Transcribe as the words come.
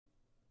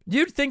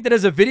You'd think that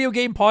as a video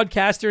game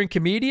podcaster and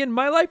comedian,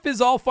 my life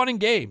is all fun and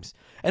games.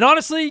 And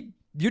honestly,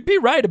 you'd be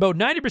right. About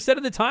 90%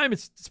 of the time,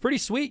 it's pretty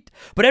sweet.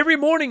 But every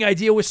morning I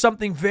deal with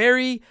something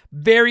very,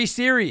 very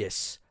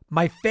serious.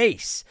 My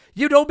face.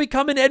 You don't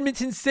become an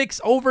Edmonton Six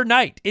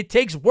overnight. It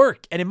takes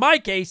work. And in my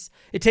case,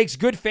 it takes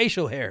good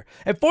facial hair.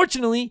 And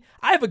fortunately,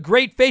 I have a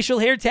great facial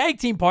hair tag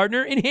team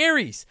partner in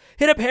Harry's.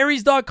 Hit up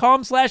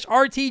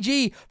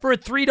harrys.com/RTG for a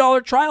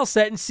 $3 trial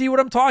set and see what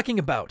I'm talking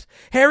about.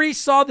 Harry's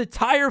saw the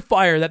tire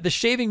fire that the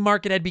shaving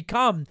market had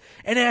become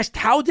and asked,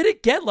 how did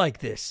it get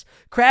like this?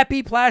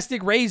 Crappy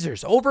plastic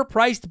razors,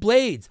 overpriced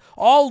blades,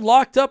 all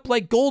locked up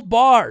like gold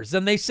bars.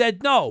 And they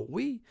said, no,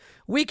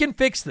 we can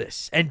fix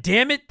this. And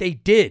damn it, they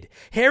did.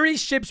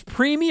 Harry's ships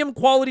premium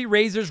quality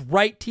razors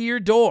right to your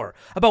door.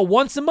 About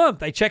once a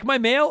month, I check my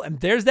mail,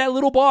 and there's that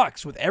little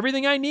box with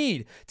everything I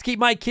need to keep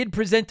my kid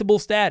presentable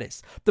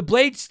status. The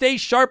blades stay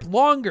sharp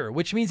longer,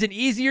 which means an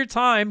easier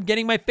time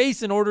getting my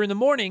face in order in the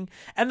morning,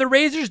 and the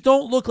razors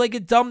don't look like a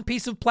dumb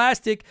piece of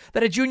plastic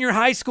that a junior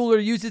high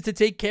schooler uses to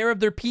take care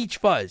of their peach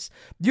fuzz.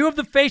 You have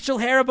the facial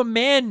hair of a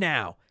man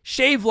now.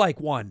 Shave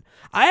like one.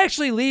 I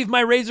actually leave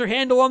my razor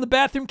handle on the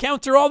bathroom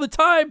counter all the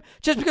time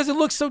just because it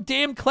looks so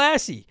damn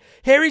classy.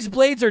 Harry's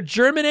blades are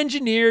German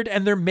engineered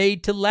and they're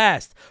made to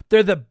last.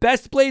 They're the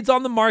best blades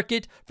on the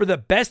market for the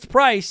best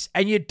price,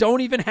 and you don't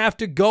even have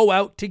to go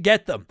out to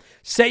get them.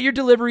 Set your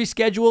delivery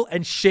schedule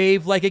and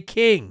shave like a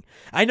king.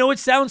 I know it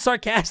sounds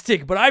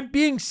sarcastic, but I'm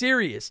being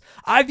serious.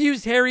 I've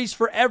used Harry's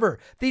forever.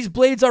 These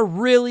blades are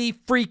really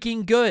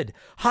freaking good.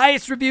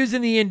 Highest reviews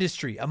in the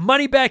industry, a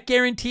money-back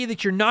guarantee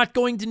that you're not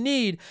going to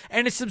need,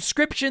 and a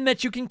subscription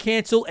that you can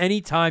cancel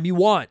anytime you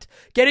want.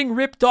 Getting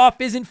ripped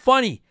off isn't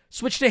funny.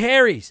 Switch to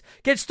Harry's.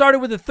 Get started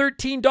with a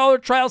 $13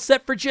 trial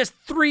set for just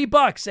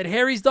 $3 at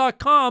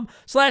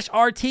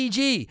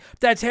harrys.com/RTG.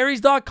 That's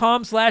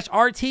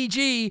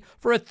harrys.com/RTG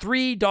for a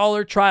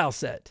 $3 trial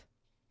set.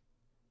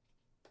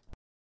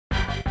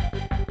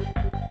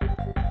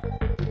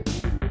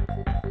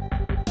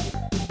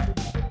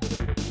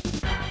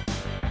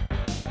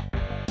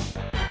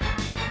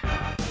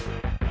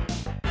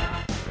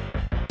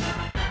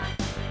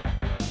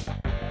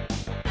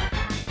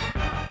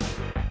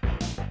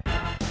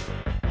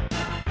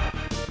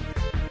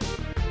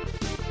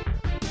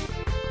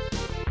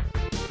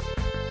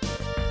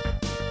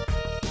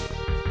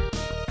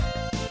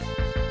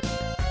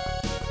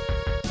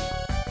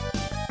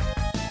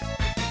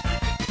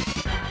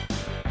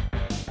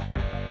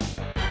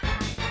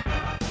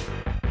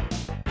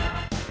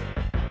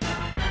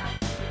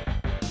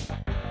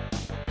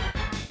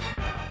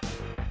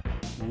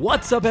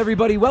 What's up,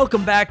 everybody?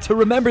 Welcome back to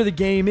Remember the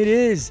Game. It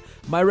is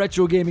my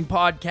retro gaming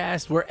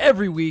podcast where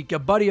every week a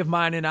buddy of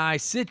mine and I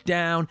sit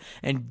down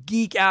and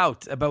geek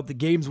out about the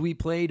games we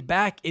played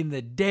back in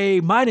the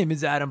day. My name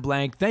is Adam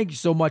Blank. Thank you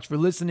so much for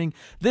listening.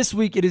 This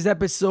week it is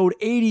episode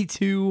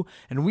 82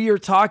 and we are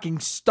talking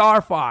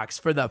StarFox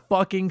for the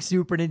fucking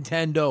Super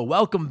Nintendo.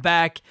 Welcome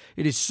back.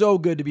 It is so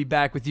good to be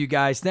back with you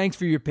guys. Thanks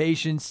for your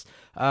patience.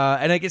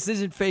 And I guess this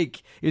isn't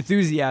fake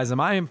enthusiasm.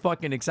 I am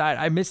fucking excited.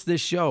 I missed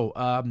this show.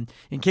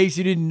 In case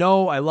you didn't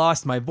know, I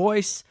lost my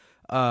voice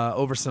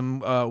over some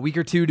week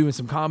or two doing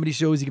some comedy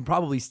shows. You can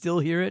probably still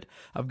hear it.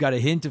 I've got a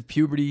hint of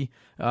puberty,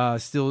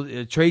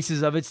 still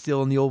traces of it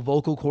still in the old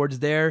vocal cords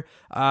there.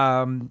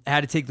 I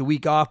had to take the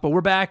week off, but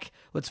we're back.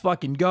 Let's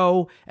fucking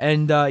go.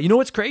 And you know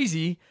what's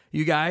crazy,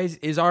 you guys,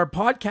 is our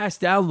podcast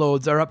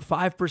downloads are up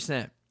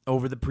 5%.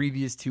 Over the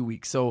previous 2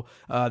 weeks. So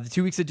the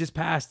 2 weeks that just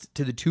passed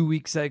to the 2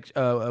 week section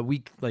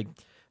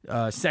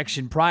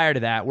prior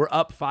to that, we're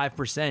up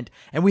 5%.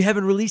 And we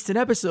haven't released an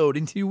episode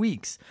in 2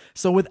 weeks.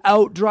 So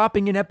without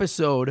dropping an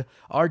episode,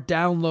 our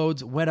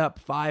downloads went up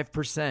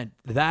 5%.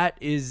 That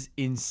is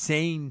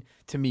insane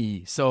to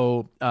me.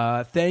 So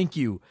thank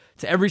you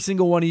to every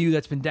single one of you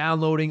that's been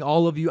downloading.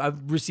 All of you,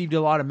 I've received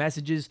a lot of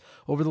messages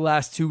over the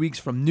last 2 weeks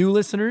from new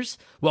listeners.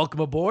 Welcome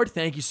aboard.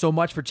 Thank you so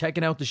much for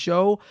checking out the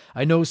show.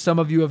 I know some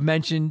of you have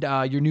mentioned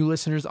your new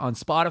listeners on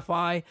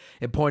Spotify.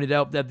 It pointed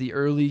out that the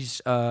early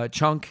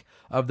chunk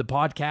of the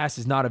podcast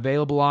is not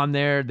available on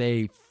there.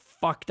 They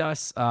fucked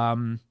us.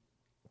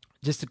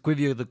 Just to give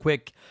you the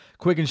quick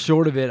and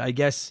short of it, I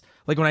guess,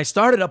 like when I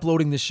started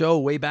uploading the show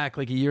way back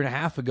like a year and a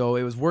half ago,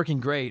 it was working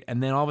great.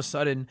 And then all of a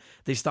sudden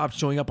they stopped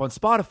showing up on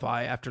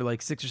Spotify after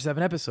like 6 or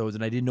 7 episodes,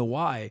 and I didn't know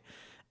why.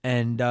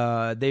 And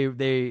I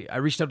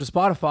reached out to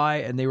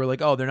Spotify and they were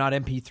like, oh, they're not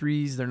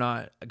MP3s. They're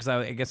not, because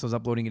I guess I was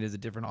uploading it as a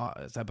different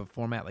type of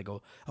format, like a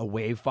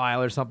WAV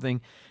file or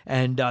something.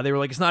 And they were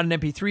like, it's not an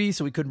MP3,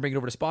 so we couldn't bring it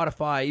over to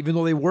Spotify, even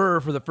though they were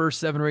for the first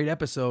 7 or 8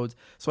 episodes.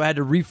 So I had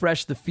to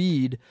refresh the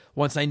feed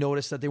once I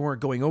noticed that they weren't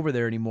going over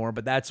there anymore.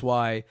 But that's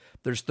why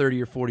there's 30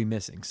 or 40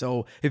 missing.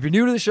 So if you're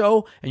new to the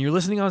show and you're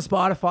listening on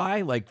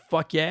Spotify, like,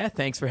 fuck yeah,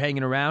 thanks for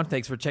hanging around.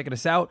 Thanks for checking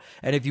us out.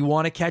 And if you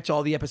want to catch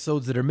all the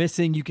episodes that are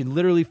missing, you can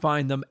literally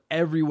find them them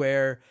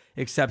everywhere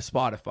except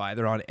Spotify.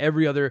 They're on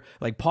every other,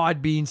 like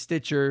Podbean,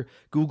 Stitcher,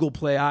 Google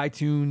Play,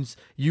 iTunes,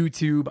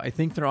 YouTube. I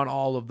think they're on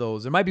all of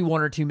those. There might be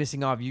one or two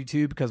missing off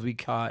YouTube because we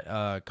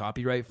caught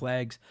copyright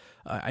flags.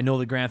 I know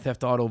the Grand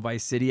Theft Auto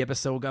Vice City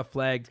episode got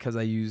flagged because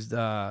I used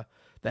that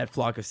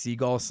Flock of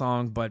Seagulls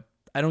song, but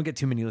I don't get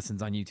too many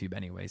listens on YouTube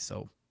anyway,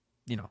 so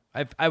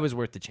I was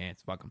worth the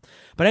chance. Fuck them.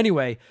 But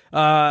anyway,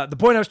 the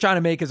point I was trying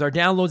to make is our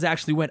downloads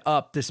actually went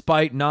up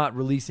despite not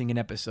releasing an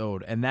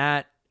episode, and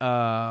that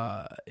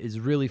is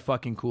really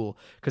fucking cool.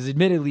 Because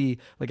admittedly,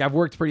 like I've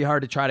worked pretty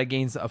hard to try to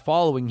gain a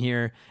following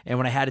here, and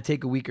when I had to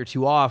take a week or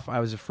two off, I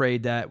was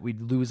afraid that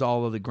we'd lose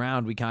all of the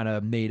ground we kind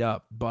of made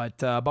up.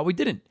 But we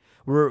didn't.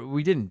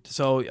 We didn't.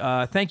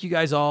 So thank you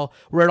guys all.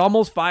 We're at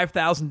almost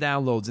 5,000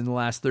 downloads in the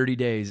last 30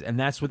 days, and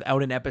that's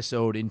without an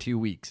episode in 2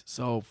 weeks.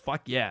 So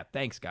fuck yeah.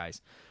 Thanks, guys.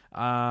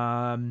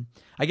 I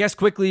guess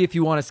quickly, if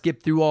you want to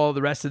skip through all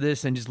the rest of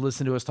this and just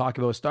listen to us talk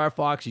about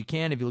StarFox, you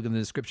can. If you look in the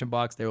description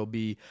box, there will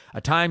be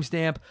a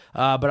timestamp.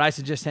 But I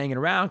suggest hanging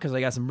around because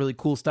I got some really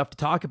cool stuff to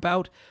talk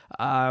about.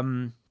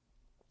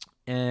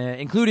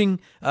 Including,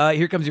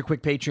 here comes your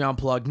quick Patreon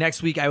plug.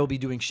 Next week, I will be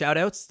doing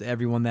shout-outs to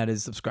everyone that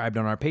is subscribed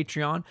on our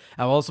Patreon.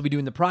 I'll also be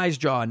doing the prize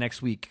draw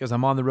next week because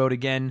I'm on the road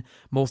again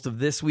most of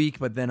this week,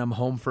 but then I'm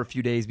home for a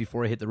few days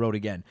before I hit the road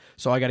again.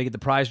 So I got to get the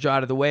prize draw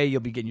out of the way.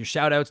 You'll be getting your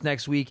shout-outs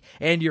next week,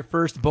 and your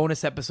first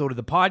bonus episode of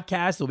the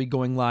podcast will be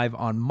going live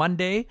on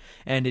Monday,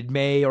 and it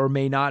may or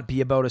may not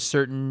be about a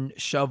certain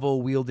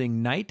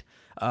shovel-wielding knight.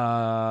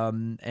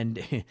 And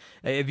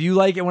if you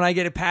like it when I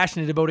get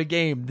passionate about a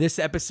game, this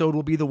episode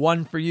will be the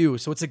one for you.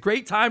 So it's a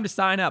great time to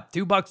sign up.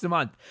 $2 a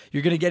month.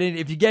 You're going to get in.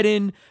 If you get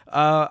in,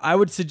 I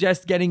would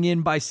suggest getting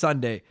in by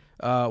Sunday.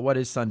 What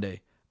is Sunday?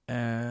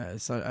 I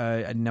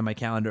didn't have my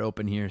calendar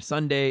open here.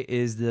 Sunday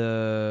is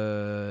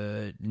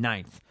the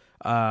 9th.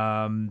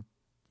 I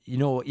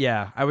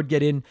would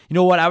get in. You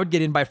know what? I would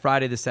get in by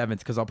Friday the 7th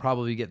because I'll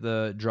probably get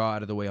the draw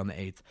out of the way on the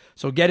 8th.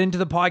 So get into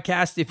the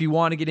podcast if you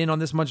want to get in on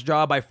this month's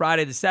draw by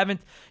Friday the 7th.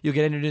 You'll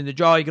get entered in the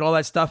draw. You get all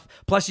that stuff.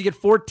 Plus, you get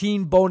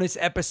 14 bonus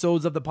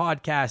episodes of the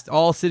podcast,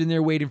 all sitting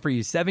there waiting for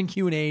you. 7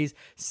 Q&As,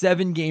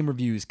 7 game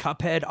reviews,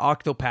 Cuphead,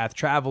 Octopath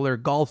Traveler,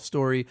 Golf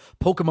Story,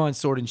 Pokemon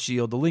Sword and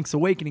Shield, The Link's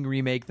Awakening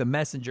remake, The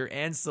Messenger,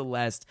 and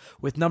Celeste,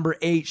 with number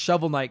 8,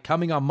 Shovel Knight,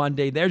 coming on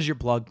Monday. There's your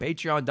plug,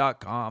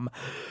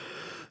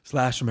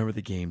 patreon.com/remember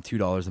the game,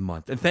 $2 a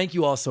month. And thank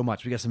you all so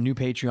much. We got some new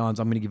Patreons.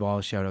 I'm going to give all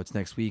the shout outs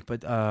next week,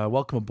 but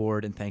welcome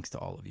aboard and thanks to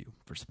all of you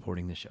for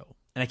supporting the show.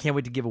 And I can't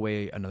wait to give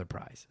away another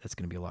prize. That's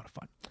going to be a lot of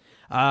fun.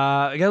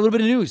 I got a little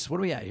bit of news. What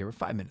are we at here? We're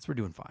 5 minutes. We're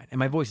doing fine. And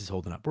my voice is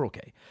holding up. We're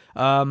okay.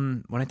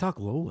 When I talk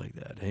low like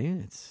that,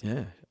 hey,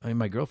 I mean,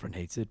 my girlfriend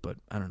hates it, but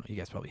I don't know. You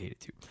guys probably hate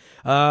it too.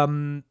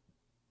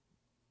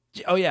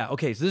 Oh, yeah.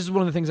 Okay. So this is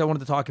one of the things I wanted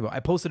to talk about. I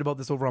posted about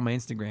this over on my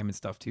Instagram and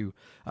stuff too.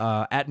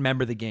 At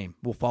Member the Game.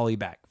 We'll follow you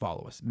back.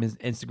 Follow us.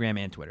 Instagram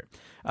and Twitter.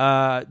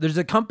 There's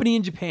a company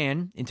in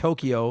Japan, in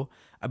Tokyo.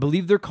 I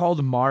believe they're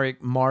called Marikar.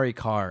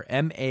 Marikar.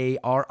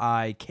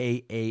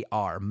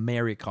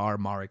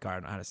 Marikar. I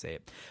don't know how to say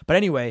it. But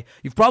anyway,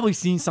 you've probably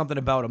seen something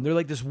about them. They're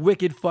like this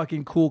wicked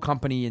fucking cool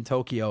company in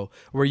Tokyo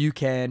where you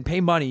can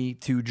pay money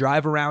to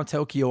drive around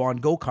Tokyo on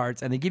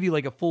go-karts, and they give you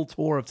like a full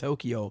tour of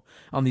Tokyo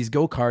on these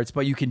go-karts,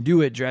 but you can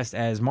do it dressed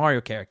as Mario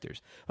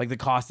characters. Like the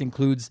cost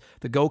includes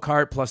the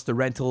go-kart plus the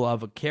rental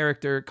of a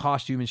character,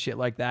 costume, and shit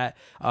like that.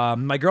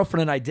 My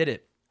girlfriend and I did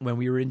it when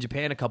we were in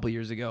Japan a couple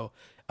years ago.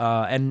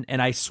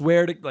 And I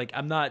swear to, like,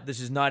 this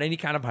is not any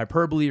kind of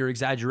hyperbole or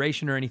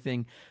exaggeration or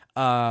anything.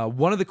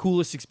 One of the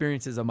coolest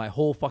experiences of my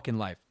whole fucking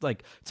life.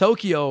 Like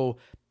Tokyo,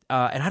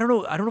 and I don't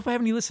know if I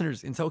have any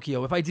listeners in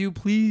Tokyo. If I do,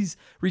 please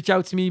reach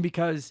out to me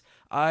because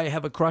I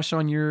have a crush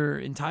on your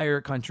entire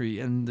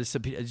country and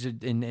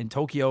in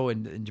Tokyo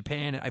and in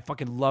Japan. I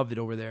fucking loved it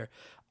over there.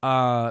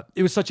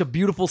 It was such a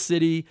beautiful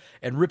city,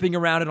 and ripping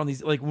around it on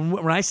these, like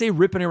when I say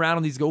ripping around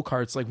on these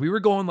go-karts, like we were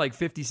going like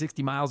 50,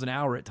 60 miles an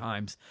hour at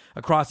times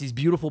across these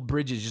beautiful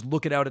bridges, just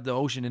looking out at the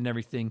ocean and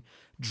everything,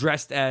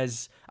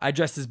 I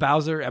dressed as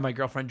Bowser and my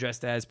girlfriend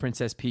dressed as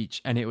Princess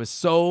Peach. And it was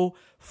so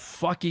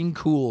fucking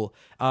cool.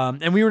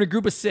 And we were in a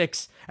group of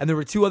 6, and there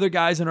were 2 other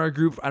guys in our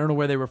group. I don't know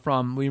where they were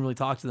from. We didn't really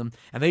talk to them.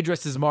 And they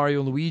dressed as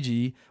Mario and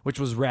Luigi, which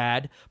was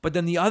rad. But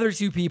then the other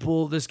 2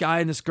 people, this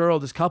guy and this girl,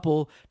 this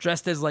couple,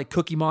 dressed as like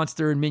Cookie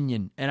Monster and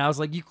Minion. And I was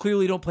like, you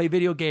clearly don't play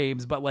video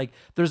games, but like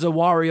there's a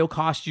Wario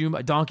costume,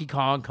 a Donkey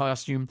Kong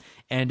costume,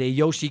 and a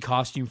Yoshi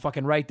costume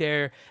fucking right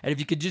there. And if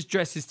you could just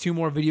dress as 2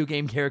 more video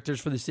game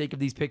characters for the sake of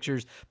these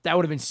pictures, that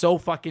would have been so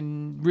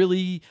fucking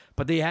really,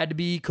 but they had to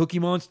be Cookie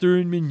Monster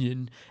and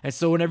Minion. And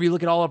so whenever you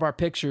look at all of our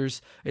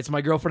pictures, it's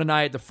my girlfriend and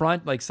I at the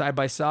front, like side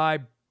by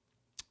side,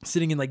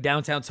 sitting in like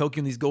downtown Tokyo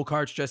in these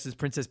go-karts dressed as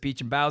Princess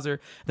Peach and Bowser.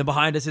 Then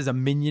behind us is a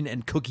Minion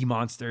and Cookie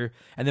Monster.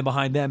 And then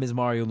behind them is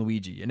Mario and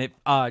Luigi. And it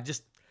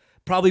just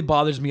probably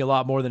bothers me a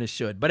lot more than it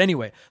should. But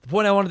anyway, the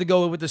point I wanted to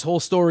go with this whole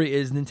story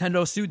is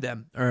Nintendo sued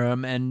them,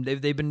 and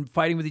they've been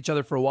fighting with each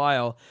other for a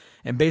while,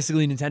 and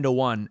basically Nintendo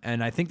won,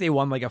 and I think they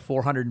won like a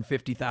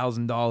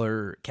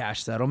 $450,000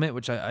 cash settlement,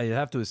 which I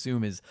have to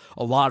assume is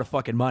a lot of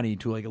fucking money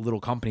to like a little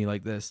company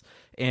like this,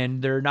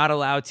 and they're not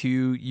allowed to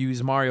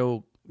use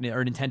Mario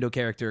or Nintendo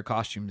character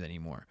costumes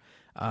anymore.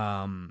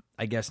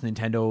 I guess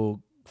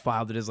Nintendo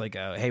filed it as like,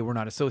 hey, we're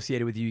not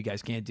associated with you. You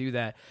guys can't do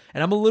that.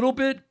 And I'm a little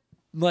bit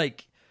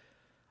like,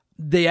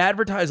 they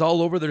advertise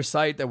all over their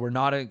site that we're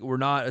not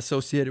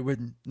associated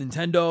with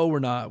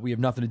Nintendo. We have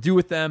nothing to do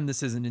with them.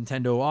 This isn't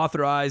Nintendo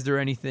authorized or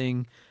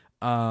anything.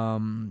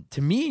 To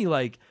me,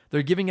 like,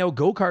 they're giving out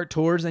go-kart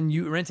tours and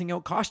you renting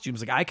out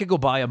costumes. Like, I could go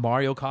buy a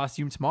Mario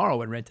costume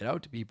tomorrow and rent it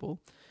out to people.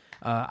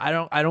 I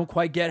don't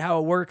quite get how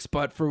it works,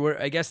 but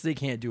I guess they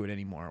can't do it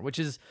anymore, which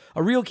is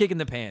a real kick in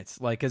the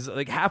pants. Like, cause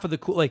like half of the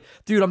cool, like,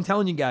 dude, I'm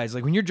telling you guys,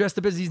 like when you're dressed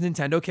up as these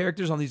Nintendo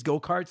characters on these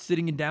go-karts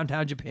sitting in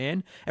downtown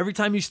Japan, every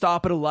time you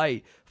stop at a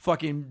light,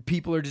 fucking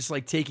people are just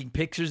like taking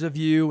pictures of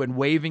you and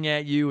waving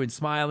at you and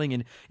smiling,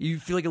 and you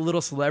feel like a little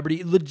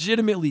celebrity.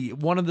 Legitimately,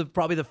 one of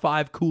probably the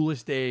 5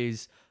 coolest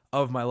days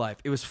of my life.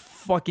 It was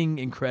fucking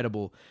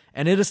incredible.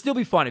 And it'll still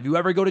be fun. If you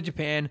ever go to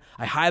Japan,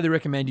 I highly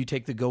recommend you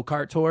take the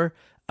go-kart tour.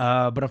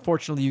 But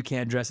unfortunately, you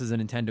can't dress as a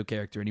Nintendo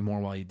character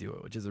anymore while you do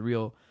it, which is a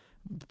real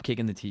kick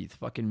in the teeth.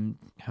 Fucking,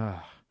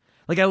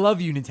 like, I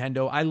love you,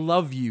 Nintendo. I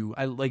love you.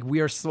 We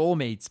are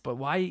soulmates, but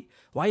why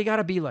you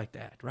gotta be like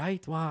that,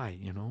 right? Why,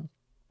 you know?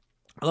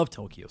 I love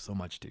Tokyo so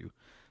much, too.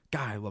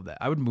 God, I love that.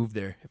 I would move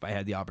there if I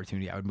had the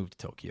opportunity. I would move to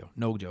Tokyo.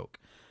 No joke.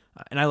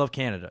 And I love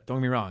Canada. Don't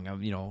get me wrong.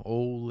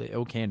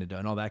 Old Canada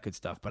and all that good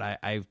stuff. But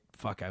I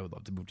would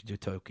love to move to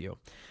Tokyo.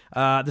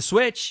 The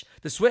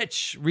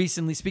Switch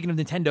recently, speaking of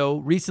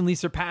Nintendo, recently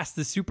surpassed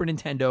the Super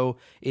Nintendo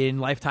in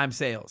lifetime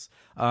sales.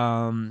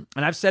 And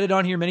I've said it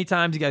on here many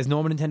times. You guys know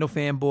I'm a Nintendo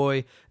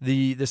fanboy.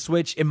 The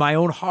Switch, in my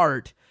own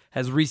heart,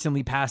 has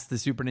recently passed the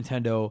Super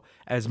Nintendo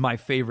as my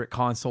favorite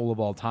console of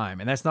all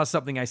time. And that's not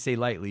something I say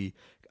lightly.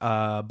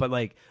 But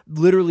like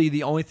literally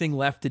the only thing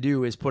left to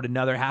do is put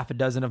another half a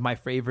dozen of my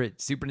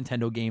favorite Super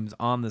Nintendo games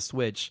on the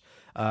Switch,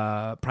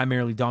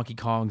 primarily Donkey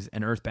Kong's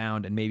and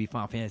Earthbound and maybe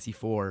Final Fantasy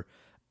IV.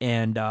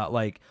 And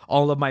like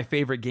all of my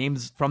favorite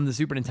games from the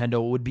Super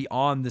Nintendo would be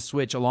on the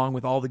Switch along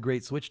with all the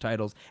great Switch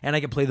titles, and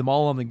I could play them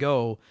all on the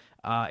go.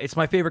 It's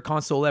my favorite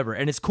console ever,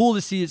 and it's cool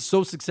to see it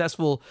so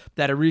successful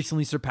that it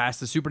recently surpassed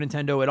the Super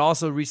Nintendo. It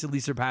also recently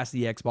surpassed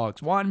the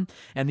Xbox One,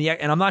 and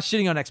I'm not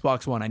shitting on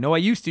Xbox One. I know I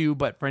used to,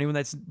 but for anyone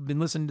that's been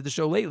listening to the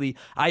show lately,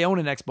 I own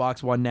an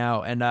Xbox One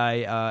now, and I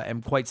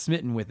am quite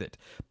smitten with it.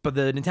 But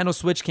the Nintendo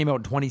Switch came out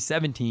in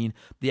 2017.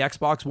 The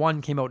Xbox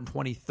One came out in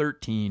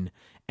 2013.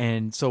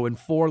 And so in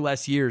 4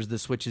 less years, the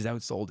Switch has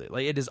outsold it.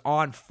 Like, it is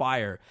on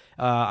fire.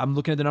 I'm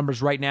looking at the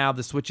numbers right now.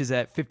 The Switch is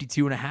at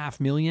 52.5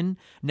 million.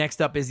 Next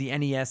up is the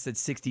NES at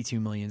 62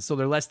 million. So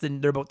they're less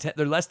than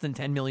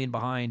 10 million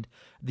behind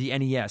the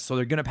NES. So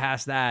they're going to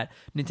pass that.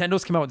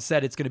 Nintendo's come out and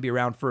said it's going to be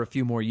around for a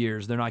few more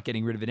years. They're not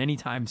getting rid of it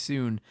anytime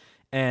soon.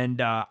 And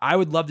I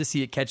would love to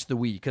see it catch the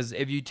Wii, because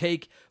if you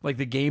take like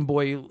the Game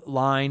Boy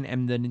line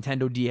and the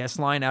Nintendo DS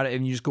line out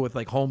and you just go with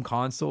like home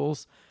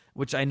consoles,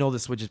 which I know the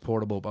Switch is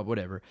portable, but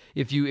whatever.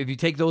 If you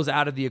take those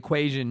out of the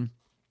equation,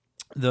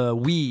 the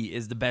Wii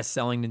is the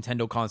best-selling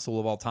Nintendo console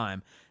of all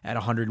time at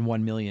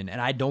 101 million,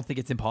 and I don't think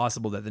it's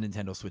impossible that the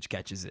Nintendo Switch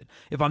catches it.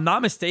 If I'm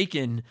not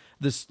mistaken,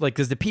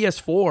 because the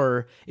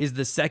PS4 is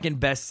the second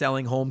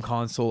best-selling home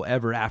console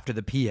ever after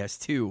the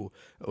PS2,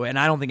 and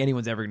I don't think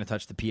anyone's ever going to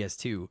touch the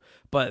PS2.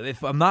 But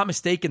if I'm not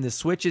mistaken, the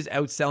Switch is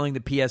outselling the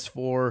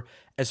PS4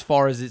 as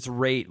far as its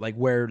rate, like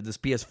where this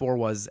PS4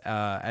 was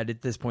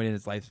at this point in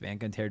its lifespan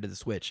compared to the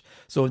Switch.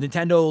 So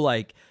Nintendo,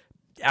 like,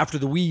 after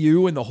the Wii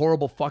U and the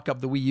horrible fuck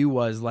up the Wii U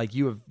was, like,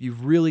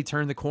 you've really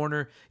turned the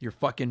corner. You're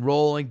fucking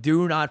rolling.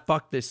 Do not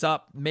fuck this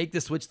up. Make the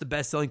Switch the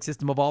best-selling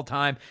system of all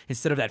time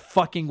instead of that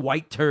fucking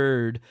white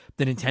turd,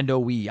 the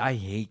Nintendo Wii. I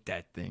hate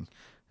that thing.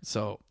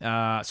 So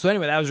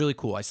anyway, that was really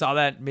cool. I saw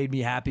that, made me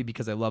happy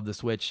because I love the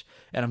Switch,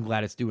 and I'm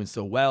glad it's doing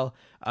so well.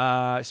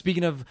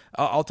 Speaking of,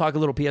 I'll talk a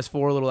little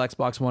PS4, a little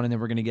Xbox One, and then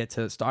we're going to get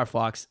to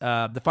StarFox.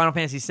 The Final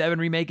Fantasy VII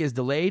remake is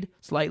delayed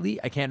slightly.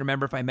 I can't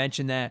remember if I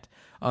mentioned that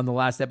on the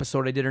last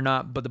episode I did or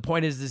not, but the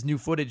point is this new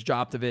footage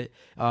dropped of it,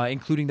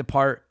 including the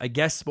part, I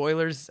guess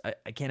spoilers,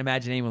 I can't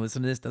imagine anyone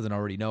listening to this doesn't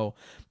already know,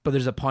 but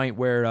there's a point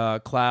where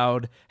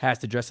Cloud has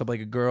to dress up like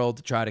a girl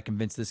to try to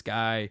convince this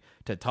guy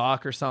to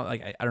talk or something.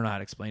 Like, I don't know how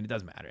to explain it. It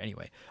doesn't matter.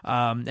 Anyway,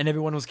 and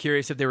everyone was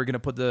curious if they were going to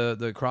put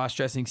the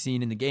cross-dressing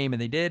scene in the game,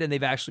 and they did, and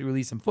they've actually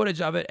released some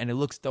footage of it, and it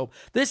looks dope.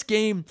 This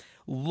game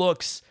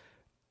looks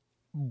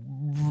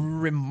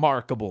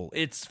remarkable.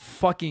 It's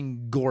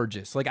fucking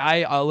gorgeous. Like,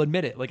 I'll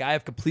admit it. Like, I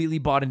have completely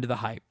bought into the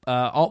hype.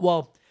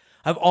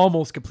 I've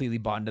almost completely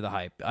bought into the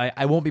hype.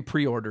 I won't be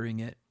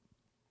pre-ordering it.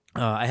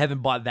 I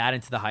haven't bought that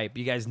into the hype.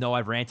 You guys know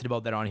I've ranted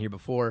about that on here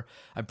before.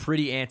 I'm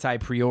pretty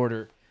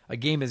anti-pre-order. A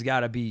game has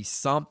got to be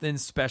something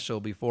special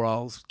before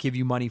I'll give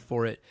you money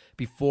for it,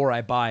 before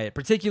I buy it.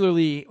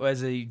 Particularly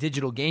as a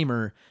digital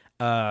gamer,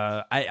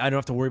 I don't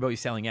have to worry about you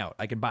selling out.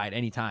 I can buy it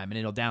anytime, and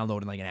it'll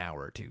download in like an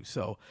hour or two.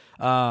 So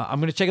I'm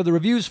going to check out the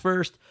reviews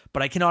first,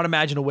 but I cannot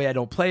imagine a way I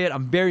don't play it.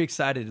 I'm very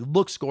excited. It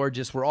looks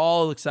gorgeous. We're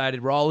all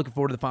excited. We're all looking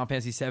forward to the Final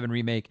Fantasy VII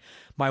Remake.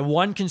 My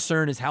one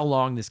concern is how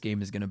long this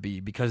game is going to be,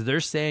 because they're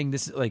saying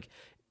this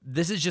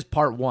is just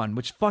part one,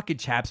 which fucking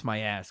chaps my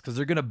ass, because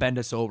they're going to bend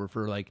us over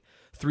for like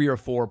 3 or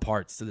 4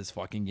 parts to this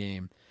fucking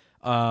game.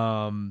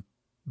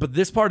 But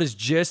this part is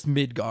just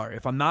Midgar.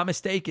 If I'm not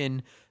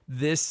mistaken,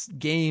 this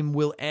game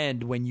will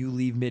end when you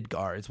leave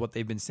Midgar, is what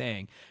they've been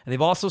saying. And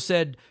they've also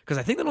said, because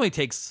I think that only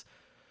takes,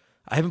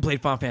 I haven't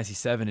played Final Fantasy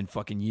VII in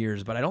fucking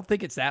years, but I don't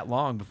think it's that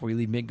long before you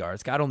leave Midgar.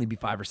 It's got to only be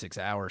 5 or 6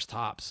 hours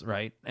tops,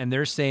 right? And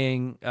they're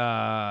saying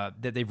that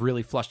they've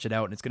really flushed it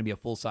out and it's going to be a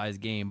full-size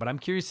game. But I'm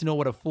curious to know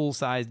what a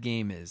full-size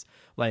game is.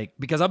 Like,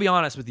 because I'll be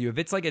honest with you, if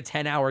it's like a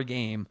 10-hour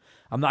game,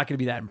 I'm not going to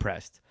be that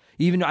impressed.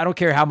 Even I don't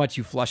care how much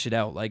you flush it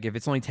out. Like, if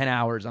it's only 10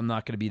 hours, I'm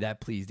not going to be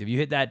that pleased. If you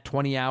hit that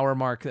 20-hour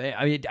mark,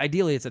 I mean,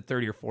 ideally it's a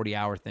 30 or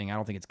 40-hour thing. I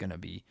don't think it's going to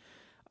be.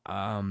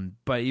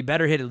 But you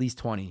better hit at least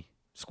 20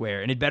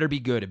 square, and it better be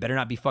good. It better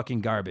not be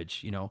fucking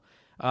garbage, you know?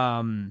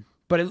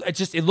 But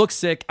it looks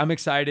sick. I'm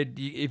excited.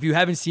 If you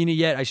haven't seen it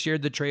yet, I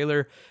shared the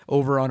trailer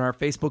over on our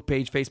Facebook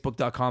page,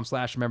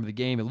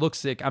 facebook.com/rememberthegame. It looks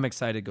sick. I'm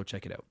excited. Go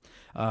check it out.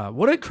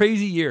 What a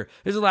crazy year.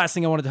 This is the last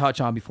thing I wanted to touch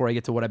on before I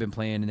get to what I've been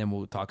playing, and then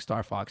we'll talk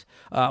StarFox.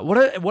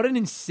 What an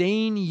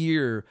insane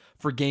year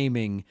for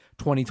gaming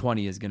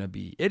 2020 is going to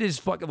be. It is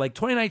fucking, like,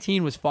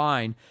 2019 was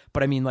fine,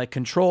 but I mean, like,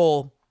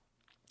 Control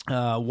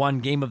won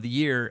Game of the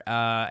Year,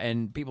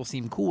 and people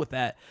seem cool with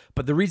that.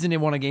 But the reason they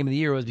won a Game of the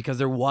Year was because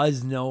there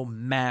was no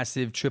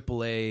massive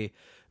AAA,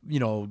 you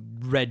know,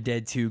 Red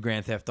Dead 2,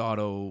 Grand Theft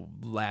Auto,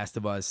 Last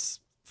of Us,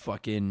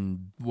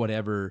 fucking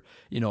whatever,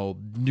 you know,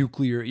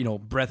 nuclear, you know,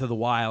 Breath of the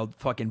Wild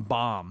fucking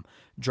bomb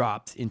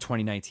dropped in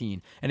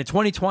 2019. And in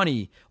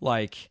 2020,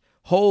 like,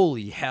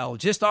 holy hell,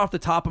 just off the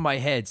top of my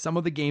head, some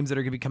of the games that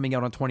are going to be coming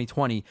out on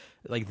 2020,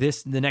 like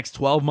this, the next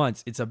 12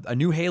 months, it's a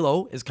new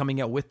Halo is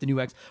coming out with the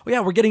new Oh yeah,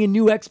 we're getting a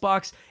new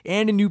Xbox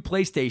and a new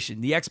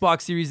PlayStation. The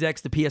Xbox Series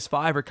X, the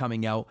PS5 are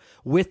coming out.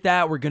 With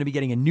that, we're going to be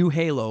getting a new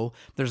Halo.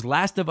 There's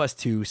Last of Us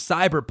 2,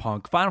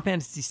 Cyberpunk, Final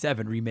Fantasy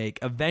VII Remake,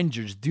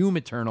 Avengers, Doom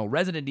Eternal,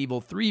 Resident Evil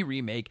 3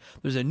 Remake.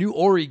 There's a new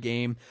Ori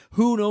game.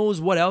 Who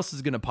knows what else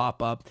is going to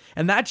pop up?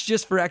 And that's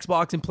just for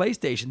Xbox and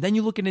PlayStation. Then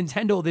you look at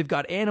Nintendo, they've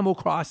got Animal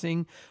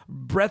Crossing,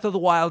 Breath of the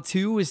Wild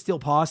 2 is still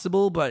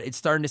possible, but it's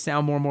starting to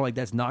sound more and more like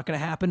that's not going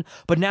to happen.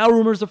 But now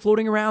rumors are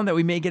floating around that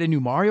we may get a new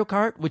Mario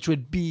Kart, which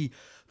would be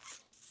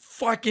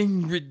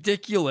fucking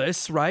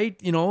ridiculous, right?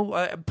 You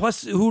know,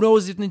 plus who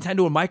knows if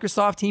Nintendo and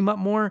Microsoft team up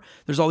more.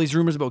 There's all these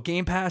rumors about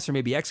Game Pass or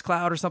maybe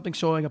xCloud or something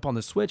showing up on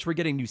the Switch. We're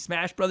getting new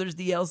Smash Brothers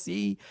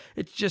DLC.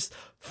 It's just,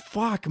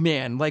 fuck,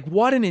 man. Like,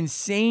 what an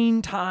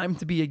insane time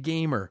to be a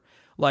gamer.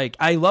 Like,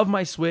 I love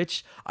my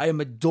Switch. I am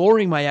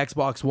adoring my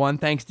Xbox One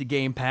thanks to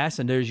Game Pass.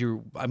 And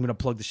I'm going to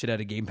plug the shit out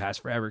of Game Pass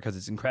forever because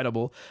it's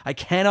incredible. I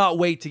cannot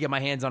wait to get my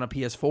hands on a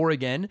PS4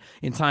 again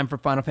in time for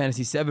Final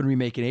Fantasy VII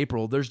Remake in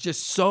April. There's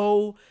just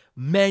so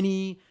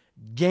many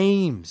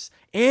games.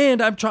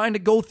 And I'm trying to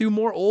go through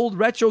more old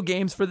retro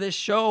games for this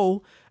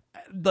show.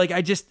 Like,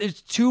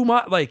 it's too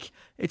much. Like,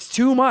 it's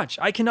too much.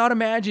 I cannot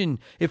imagine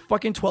if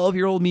fucking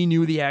 12-year-old me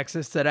knew the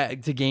access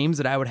to games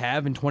that I would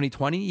have in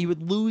 2020, he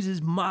would lose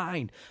his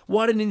mind.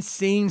 What an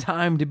insane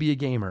time to be a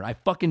gamer. I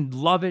fucking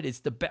love it. It's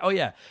the best. Oh,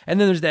 yeah. And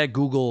then there's that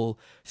Google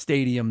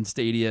Stadia,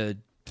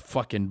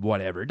 fucking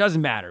whatever. It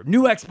doesn't matter.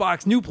 New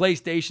Xbox, new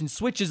PlayStation,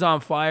 Switch is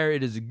on fire.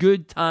 It is a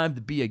good time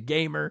to be a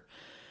gamer.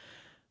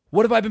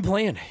 What have I been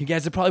playing? You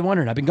guys are probably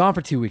wondering. I've been gone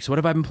for 2 weeks. What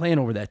have I been playing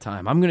over that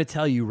time? I'm going to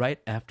tell you right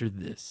after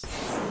this.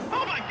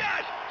 Oh my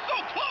gosh! So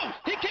close!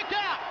 He kicked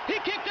out! He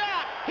kicked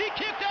out! He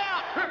kicked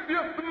out!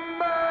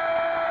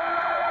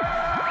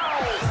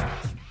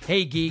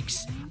 Hey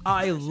geeks,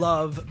 I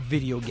love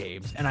video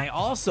games, and I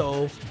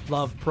also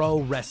love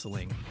pro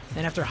wrestling.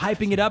 And after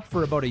hyping it up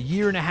for about a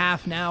year and a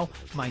half now,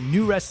 my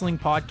new wrestling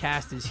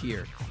podcast is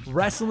here.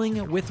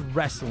 Wrestling with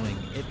Wrestling.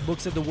 It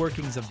looks at the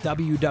workings of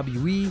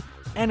WWE,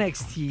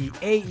 NXT,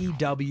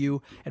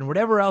 AEW, and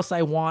whatever else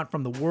I want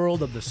from the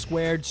world of the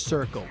squared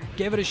circle.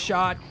 Give it a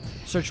shot.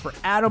 Search for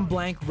Adam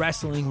Blank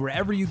Wrestling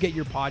wherever you get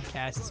your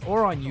podcasts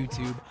or on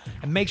YouTube.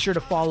 And make sure to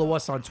follow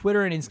us on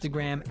Twitter and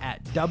Instagram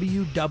at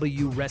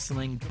WW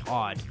Wrestling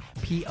Pod.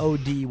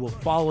 POD will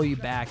follow you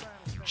back.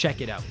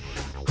 Check it out.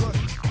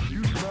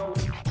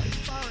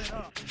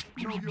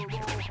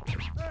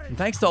 And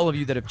thanks to all of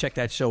you that have checked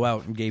that show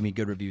out and gave me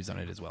good reviews on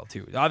it as well,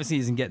 too. It obviously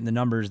isn't getting the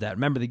numbers that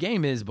Remember the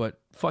Game is, but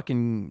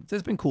fucking,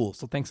 it's been cool,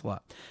 so thanks a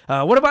lot.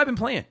 What have I been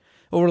playing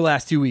over the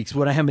last 2 weeks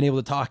when I haven't been able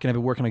to talk and I've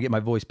been working on getting my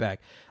voice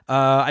back?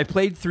 I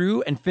played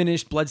through and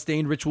finished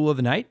Bloodstained Ritual of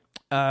the Night.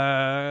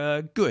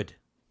 Good.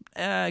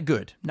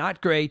 Good.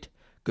 Not great.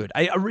 Good.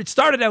 It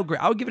started out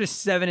great. I would give it a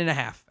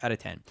 7.5 out of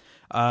 10.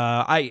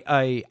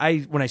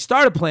 When I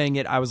started playing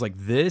it, I was like,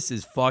 this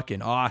is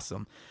fucking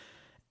awesome.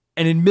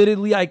 And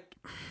admittedly,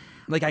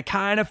 like I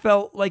kind of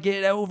felt like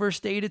it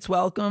overstayed its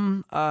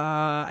welcome.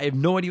 I have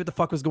no idea what the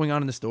fuck was going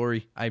on in the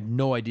story. I have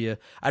no idea.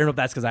 I don't know if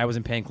that's because I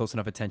wasn't paying close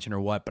enough attention or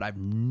what, but I have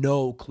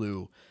no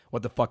clue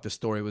what the fuck the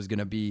story was going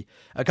to be.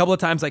 A couple of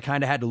times I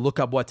kind of had to look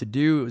up what to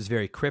do. It was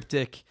very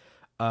cryptic.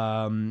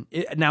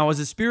 Now, as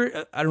a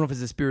spirit, I don't know if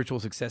it's a spiritual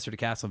successor to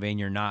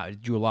Castlevania or not. I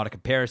drew a lot of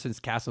comparisons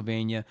to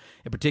Castlevania,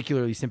 and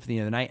particularly Symphony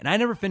of the Night. And I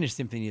never finished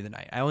Symphony of the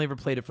Night. I only ever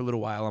played it for a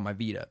little while on my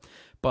Vita.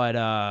 But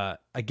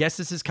I guess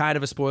this is kind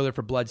of a spoiler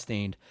for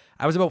Bloodstained.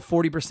 I was about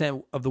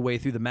 40% of the way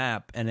through the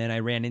map, and then I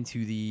ran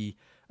into the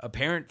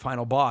apparent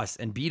final boss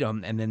and beat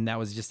him, and then that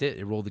was just it.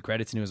 It rolled the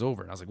credits and it was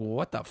over. And I was like, well,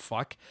 what the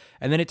fuck?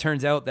 And then it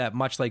turns out that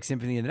much like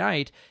Symphony of the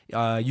Night,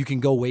 you can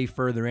go way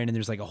further in, and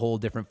there's like a whole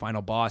different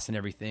final boss and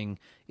everything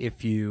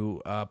if you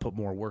put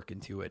more work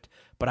into it.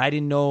 But I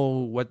didn't know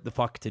what the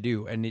fuck to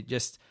do, and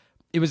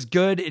it was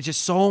good. It's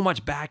just so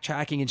much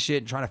backtracking and shit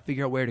and trying to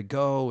figure out where to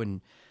go,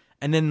 and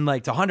then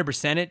like to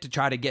 100% it to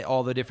try to get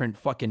all the different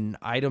fucking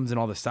items and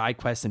all the side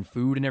quests and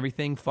food and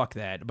everything. Fuck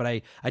that. But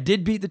I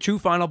did beat the true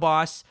final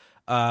boss.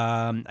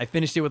 I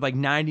finished it with like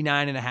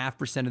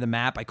 99.5% of the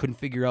map. I couldn't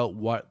figure out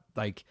what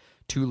like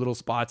 2 little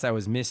spots I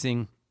was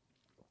missing.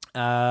 Good.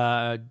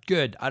 I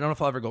don't know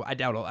if I'll ever go. I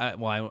doubt it.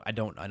 I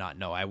don't not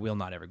know. I will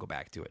not ever go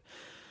back to it.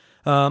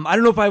 I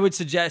don't know if I would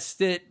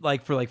suggest it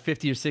like for like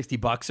 50 or 60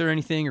 bucks or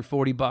anything, or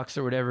 40 bucks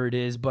or whatever it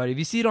is. But if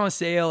you see it on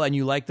sale and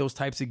you like those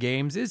types of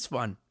games, it's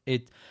fun.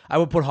 I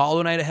would put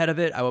Hollow Knight ahead of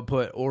it. I would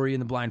put Ori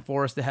and the Blind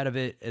Forest ahead of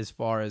it as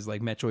far as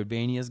like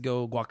Metroidvanias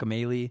go,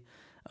 Guacamelee,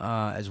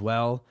 as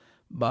well.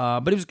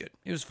 But it was good.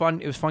 It was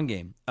fun. It was a fun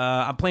game.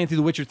 I'm playing through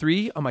The Witcher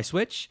 3 on my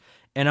Switch,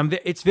 and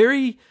it's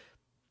very,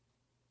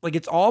 like,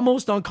 it's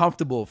almost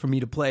uncomfortable for me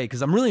to play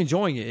because I'm really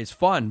enjoying it. It's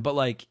fun, but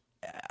like,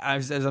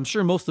 as I'm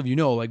sure most of you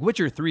know, like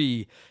Witcher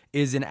 3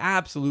 is an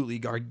absolutely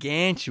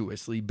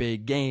gargantuously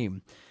big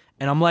game,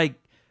 and I'm like,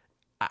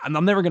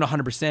 I'm never going to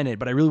 100% it,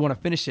 but I really want to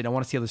finish it. I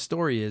want to see how the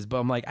story is. But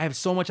I'm like, I have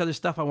so much other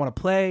stuff I want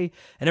to play.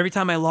 And every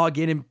time I log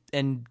in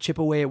and chip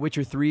away at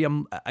Witcher 3,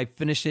 I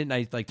finish it and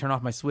I like turn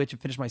off my Switch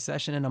and finish my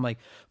session. And I'm like,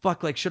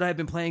 fuck, like, should I have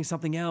been playing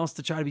something else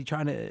to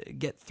trying to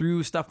get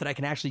through stuff that I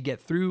can actually get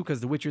through?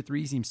 Because The Witcher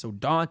 3 seems so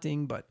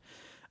daunting, but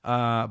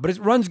it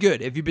runs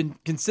good. If you've been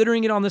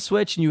considering it on the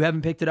Switch and you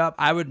haven't picked it up,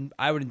 I would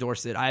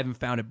endorse it. I haven't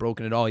found it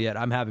broken at all yet.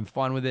 I'm having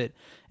fun with it,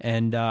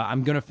 and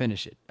I'm gonna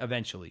finish it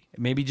eventually.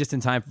 Maybe just in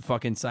time for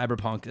fucking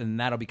Cyberpunk, and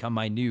that'll become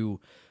my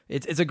new.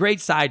 It's a great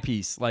side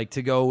piece, like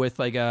to go with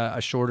like a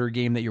shorter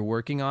game that you're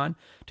working on,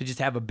 to just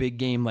have a big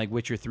game like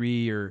Witcher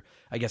 3 or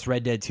I guess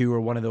Red Dead 2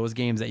 or one of those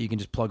games that you can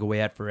just plug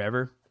away at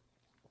forever.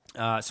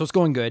 So it's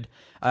going good.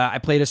 I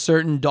played a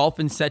certain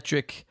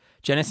dolphin-centric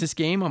Genesis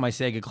game on my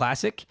Sega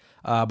Classic,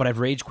 but I've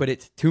rage quit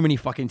it too many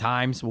fucking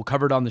times. We'll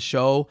cover it on the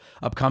show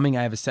upcoming.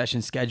 I have a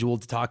session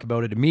scheduled to talk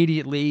about it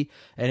immediately.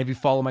 And if you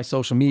follow my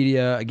social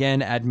media,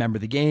 again, add member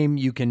of the game,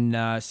 you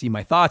can see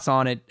my thoughts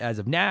on it as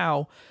of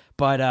now.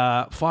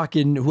 But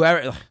fucking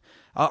whoever,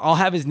 I'll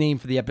have his name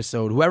for the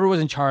episode. Whoever was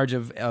in charge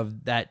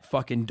of that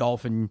fucking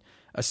dolphin,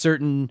 a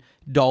certain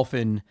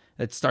dolphin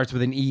that starts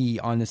with an E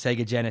on the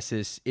Sega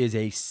Genesis, is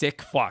a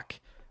sick fuck.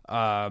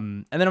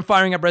 And then I'm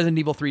firing up Resident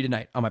Evil 3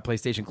 tonight on my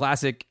PlayStation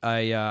Classic.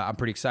 I'm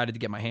pretty excited to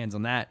get my hands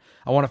on that.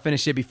 I want to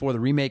finish it before the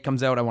remake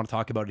comes out. I want to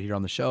talk about it here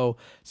on the show.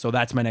 So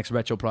that's my next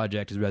retro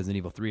project, is Resident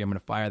Evil 3. I'm going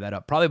to fire that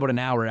up probably about an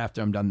hour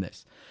after I'm done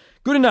this.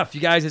 Good enough, you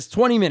guys. It's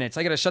 20 minutes.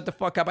 I got to shut the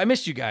fuck up. I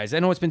missed you guys. I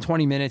know it's been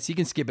 20 minutes. You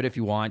can skip it if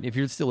you want. If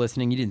you're still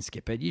listening, you didn't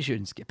skip it. You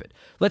shouldn't skip it.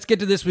 Let's get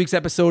to this week's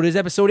episode. It's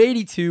episode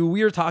 82.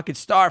 We are talking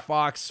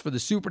StarFox for the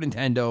Super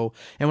Nintendo.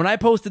 And when I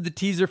posted the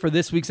teaser for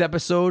this week's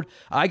episode,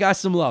 I got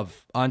some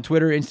love on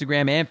Twitter,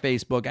 Instagram, and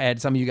Facebook. I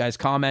had some of you guys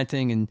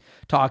commenting and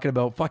talking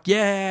about fuck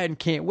yeah and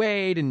can't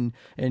wait and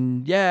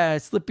yeah,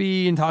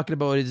 Slippy, and talking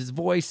about his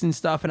voice and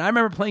stuff. And I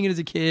remember playing it as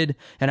a kid,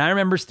 and I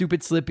remember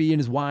stupid Slippy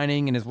and his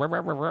whining and his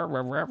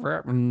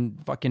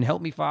and fucking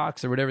help me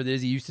Fox or whatever it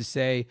is he used to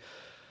say.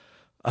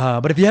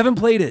 But if you haven't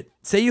played it,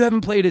 say you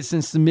haven't played it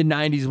since the mid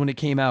 90s when it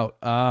came out,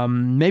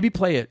 maybe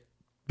play it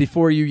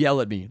before you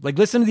yell at me. Like,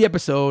 listen to the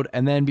episode,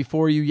 and then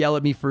before you yell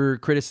at me for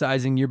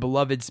criticizing your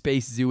beloved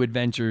Space Zoo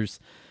adventures,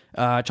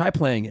 try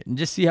playing it and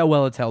just see how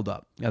well it's held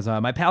up. As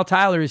my pal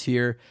Tyler is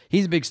here.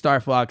 He's a big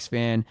StarFox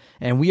fan,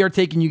 and we are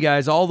taking you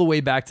guys all the way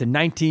back to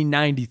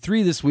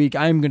 1993 this week.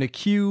 I'm going to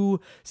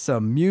cue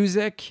some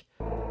music,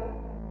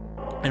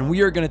 and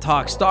we are going to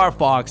talk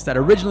StarFox, that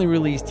originally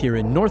released here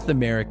in North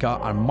America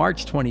on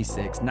March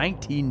 26,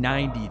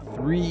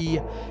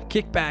 1993.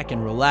 Kick back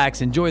and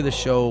relax. Enjoy the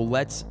show.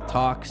 Let's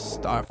talk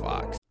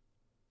StarFox.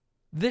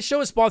 This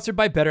show is sponsored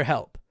by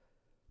BetterHelp.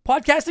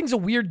 Podcasting's a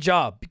weird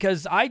job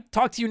because I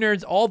talk to you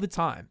nerds all the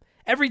time.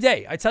 Every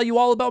day, I tell you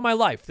all about my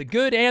life, the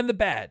good and the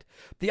bad.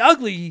 The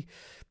ugly,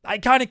 I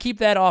kind of keep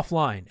that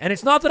offline. And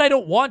it's not that I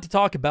don't want to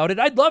talk about it.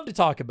 I'd love to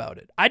talk about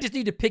it. I just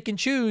need to pick and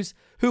choose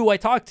who I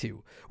talk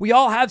to. We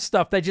all have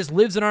stuff that just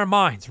lives in our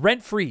minds,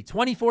 rent-free,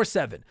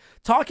 24/7.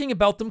 Talking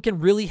about them can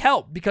really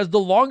help because the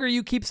longer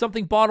you keep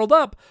something bottled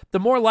up, the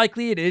more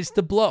likely it is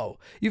to blow.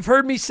 You've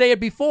heard me say it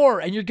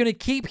before, and you're going to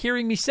keep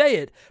hearing me say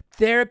it.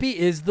 Therapy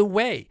is the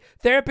way.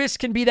 Therapists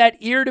can be that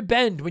ear to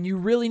bend when you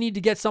really need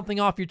to get something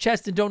off your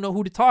chest and don't know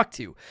who to talk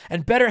to.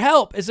 And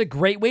BetterHelp is a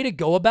great way to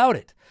go about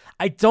it.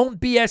 I don't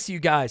BS you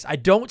guys. I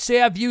don't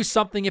say I've used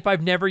something if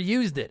I've never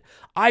used it.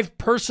 I've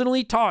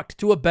personally talked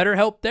to a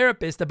BetterHelp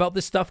therapist about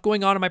the stuff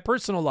going on in my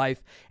personal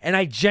life, and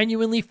I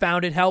genuinely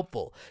found it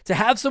helpful. To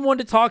have someone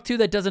to talk to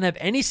that doesn't have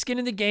any skin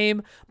in the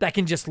game, that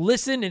can just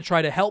listen and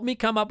try to help me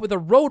come up with a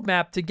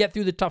roadmap to get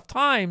through the tough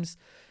times,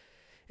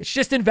 it's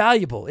just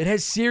invaluable. It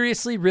has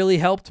seriously really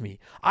helped me.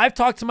 I've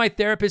talked to my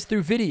therapist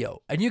through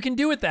video, and you can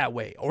do it that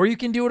way, or you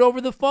can do it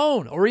over the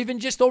phone, or even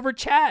just over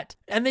chat.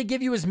 And they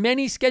give you as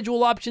many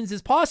schedule options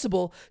as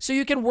possible so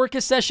you can work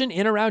a session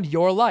in around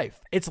your life.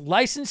 It's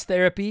licensed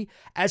therapy,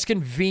 as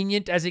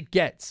convenient as it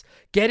gets.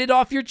 Get it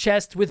off your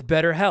chest with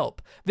BetterHelp.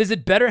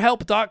 Visit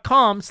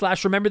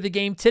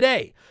betterhelp.com/rememberthegame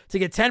today to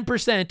get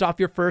 10% off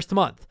your first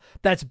month.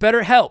 That's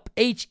BetterHelp,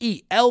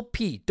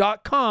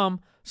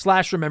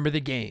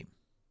 HELP.com/rememberthegame.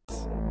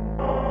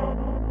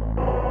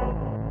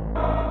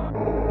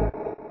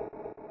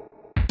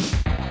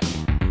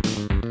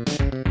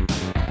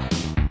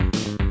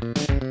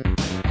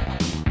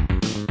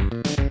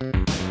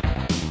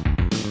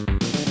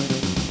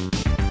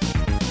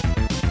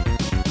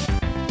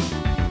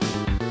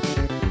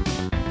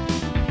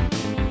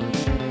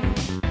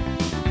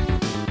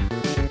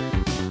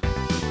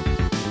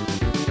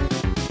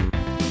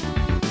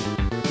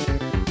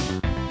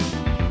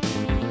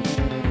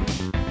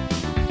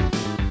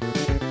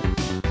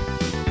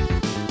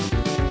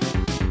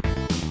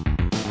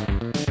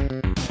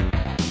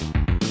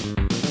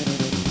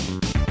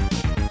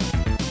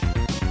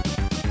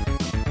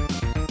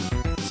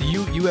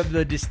 You have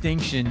the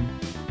distinction,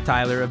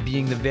 Tyler, of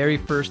being the very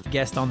first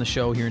guest on the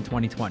show here in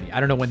 2020. I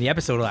don't know when the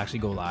episode will actually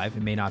go live.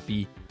 It may not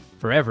be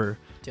forever,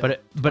 till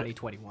but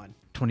 2021.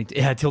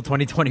 Till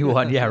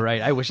 2021. Yeah,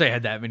 right. I wish I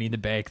had that many in the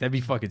bank. That'd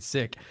be fucking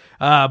sick.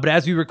 But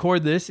as we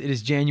record this, it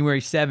is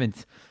January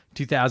 7th,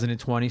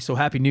 2020. So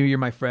happy New Year,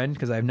 my friend,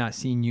 because I have not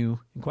seen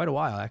you in quite a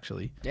while,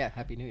 actually. Yeah,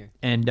 happy New Year.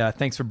 And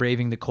thanks for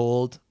braving the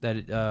cold that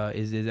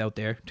is out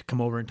there to come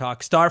over and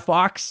talk.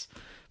 StarFox.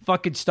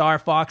 Fucking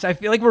StarFox. I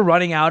feel like we're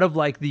running out of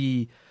like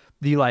the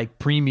like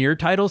premier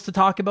titles to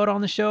talk about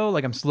on the show.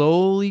 Like I'm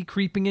slowly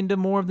creeping into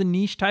more of the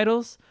niche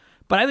titles,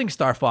 but I think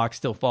StarFox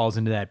still falls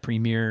into that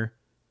premier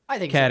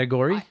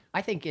category. So.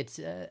 I think it's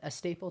a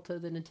staple to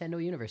the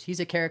Nintendo universe. He's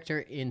a character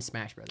in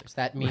Smash Brothers.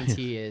 That means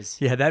he is.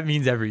 Yeah, that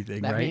means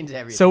everything, that right? Means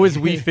everything. So is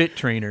Wii Fit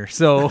Trainer.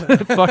 So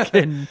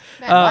fucking.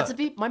 Man, lots of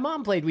people. My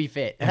mom played Wii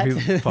Fit.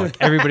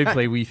 Everybody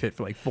played Wii Fit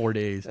for like 4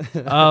 days.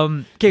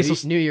 Okay,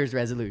 so New Year's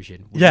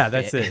resolution.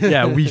 That's it.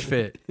 Yeah, Wii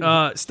Fit.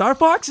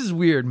 StarFox is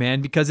weird,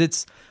 man, because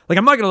it's like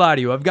I'm not gonna lie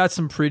to you. I've got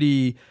some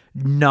pretty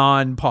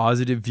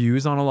non-positive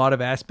views on a lot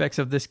of aspects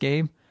of this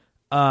game.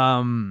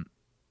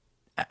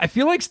 I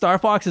feel like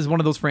StarFox is one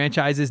of those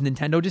franchises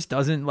Nintendo just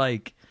doesn't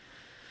like.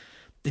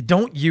 They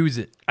don't use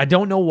it. I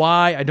don't know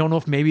why. I don't know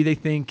if maybe they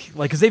think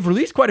like because they've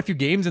released quite a few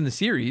games in the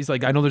series.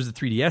 Like I know there's the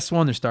 3DS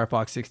one. There's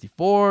StarFox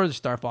 64.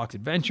 There's StarFox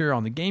Adventure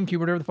on the GameCube,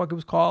 whatever the fuck it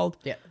was called.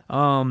 Yeah.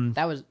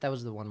 That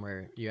was the one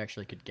where you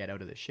actually could get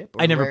out of the ship.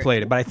 I never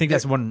played it, but I think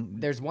that's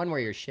one. There's one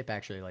where your ship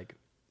actually like.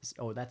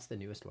 Oh, that's the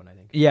newest one, I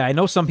think. Yeah, I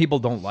know some people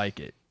don't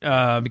like it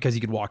because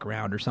you could walk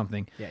around or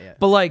something. Yeah.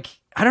 But like,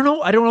 I don't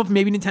know. I don't know if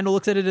maybe Nintendo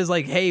looks at it as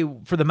like, hey,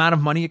 for the amount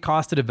of money it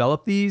costs to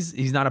develop these,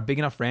 he's not a big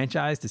enough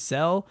franchise to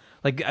sell.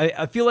 Like,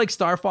 I feel like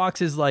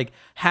StarFox is like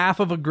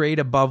half of a grade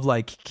above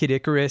like Kid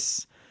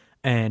Icarus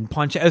and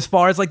Punch. As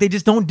far as like, they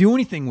just don't do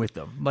anything with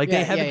them. Like,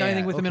 they haven't done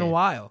anything with them in a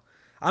while.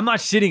 I'm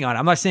not shitting on it.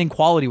 I'm not saying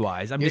quality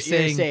wise. You're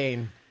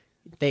saying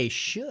they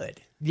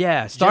should.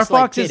 Yeah,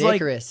 StarFox is like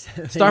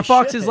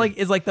StarFox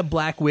is like the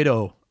Black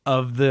Widow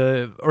of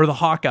the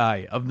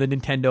Hawkeye of the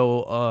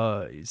Nintendo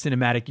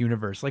cinematic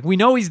universe. Like we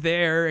know he's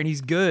there and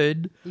he's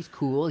good. He's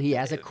cool. He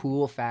has a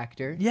cool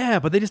factor. Yeah,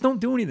 but they just don't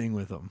do anything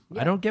with him.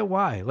 Yeah. I don't get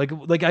why.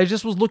 Like I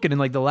just was looking and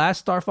like the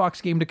last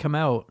StarFox game to come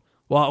out.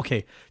 Well,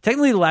 okay,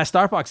 technically the last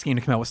StarFox game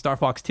to come out was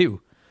StarFox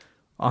 2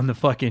 on the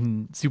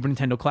fucking Super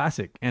Nintendo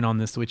Classic and on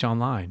the Switch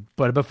Online.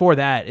 But before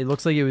that, it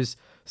looks like it was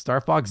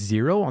StarFox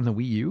 0 on the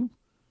Wii U.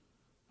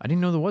 I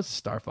didn't know there was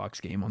a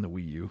StarFox game on the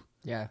Wii U.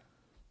 Yeah.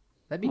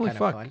 That'd be kind of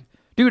fun.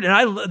 Dude,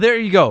 and there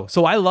you go.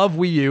 So I love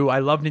Wii U. I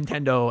love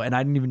Nintendo, and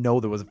I didn't even know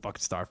there was a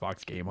fucking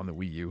StarFox game on the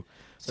Wii U.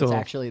 So it's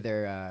actually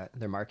their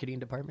marketing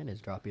department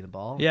is dropping the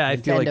ball. Yeah, I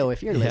feel like Nintendo,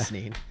 if you're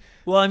listening.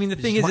 Well, I mean, the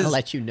thing is, to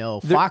let you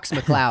know, Fox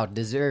McCloud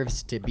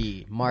deserves to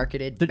be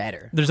marketed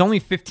better. There's only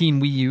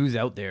 15 Wii U's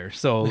out there,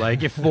 so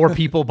like, if 4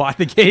 people bought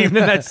the game,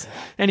 then that's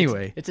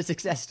anyway. It's a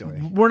success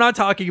story. We're not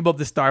talking about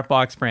the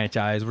StarFox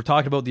franchise. We're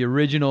talking about the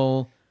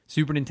original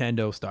Super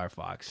Nintendo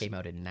StarFox. Came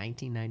out in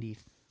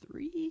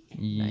 1993.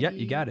 Yeah,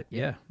 you got it.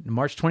 Yeah,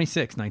 March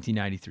 26,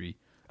 1993.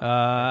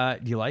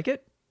 Do you like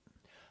it?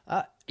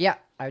 Yeah,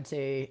 I would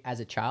say as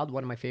a child,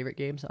 one of my favorite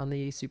games on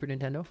the Super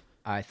Nintendo.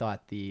 I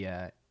thought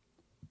there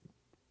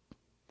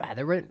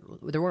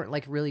weren't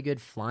like really good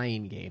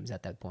flying games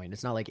at that point.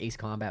 It's not like Ace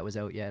Combat was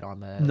out yet on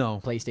the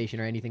PlayStation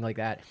or anything like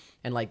that.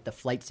 And like the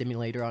flight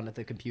simulator on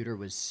the computer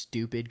was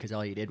stupid because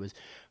all you did was,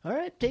 all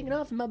right, taking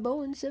off in my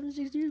Boeing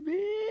 763,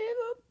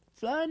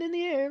 flying in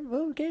the air.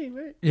 Okay,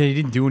 right. Yeah, you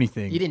didn't do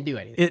anything. You didn't do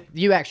anything.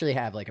 You actually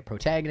have like a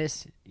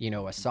protagonist,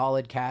 a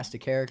solid cast of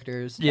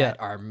characters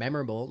that are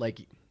memorable.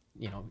 Like,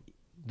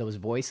 those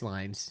voice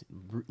lines,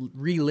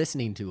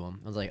 re-listening to them,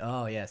 I was like,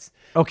 oh, yes.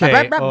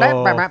 Okay.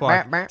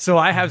 Fuck. So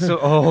I have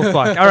oh,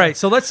 fuck. All right,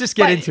 so let's just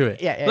get into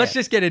it. Let's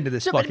just get into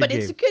this fucking game. But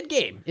it's a good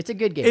game. It's a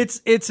good game.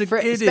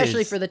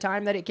 Especially for the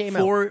time that it came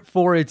out.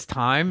 For its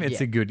time,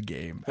 it's a good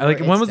game.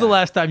 Like, when was the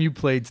last time you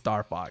played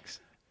StarFox?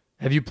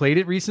 Have you played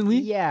it recently?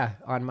 Yeah,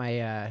 on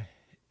my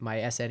my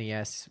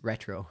SNES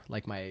Retro,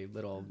 like my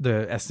little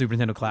Super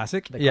Nintendo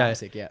Classic.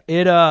 Classic, yeah.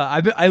 It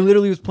I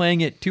literally was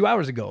playing it 2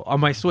 hours ago on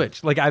my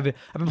Switch. Like I've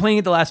been playing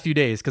it the last few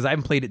days because I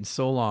haven't played it in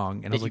so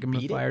long, and I was like, I'm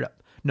gonna fire it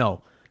up.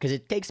 No, because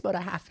it takes about a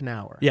half an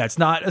hour. Yeah, it's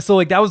not. So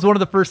like that was one of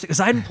the first because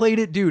I hadn't played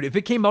it, dude. If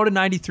it came out in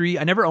 '93,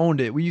 I never owned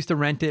it. We used to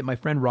rent it. My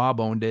friend Rob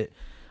owned it.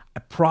 I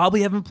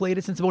probably haven't played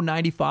it since about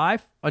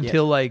 95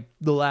 until like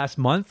the last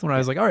month when I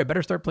was like, all right,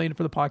 better start playing it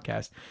for the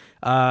podcast.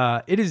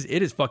 It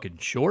is fucking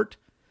short.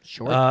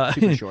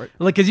 Super short.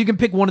 Like, because you can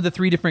pick one of the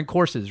 3 different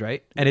courses,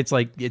 right? And it's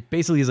like, it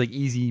basically is like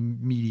easy,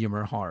 medium,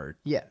 or hard.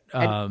 Yeah.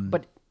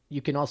 But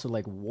you can also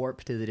like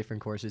warp to the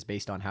different courses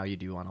based on how you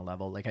do on a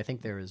level. Like, I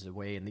think there is a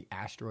way in the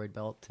asteroid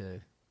belt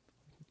to...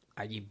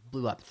 you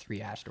blew up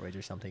 3 asteroids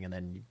or something, and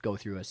then you go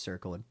through a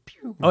circle and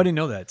pew. Oh, I didn't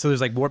know that. So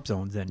there's like warp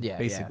zones then,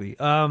 basically.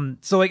 Yeah.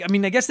 So like, I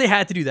mean, I guess they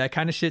had to do that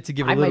kind of shit to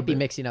give it a little bit. I might be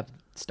mixing up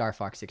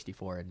StarFox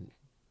 64 and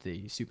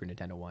the Super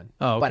Nintendo one.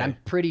 Oh, okay. But I'm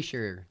pretty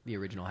sure the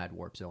original had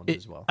warp zones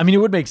as well. I mean, it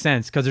would make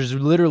sense because there's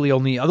literally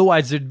only...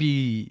 Otherwise, there'd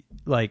be...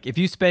 Like, if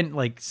you spent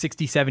like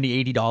 $60,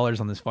 $70, $80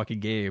 on this fucking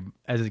game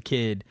as a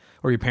kid,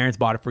 or your parents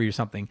bought it for you or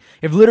something,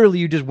 if literally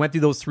you just went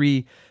through those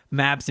 3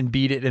 maps and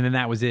beat it and then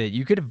that was it,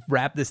 you could have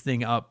wrapped this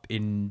thing up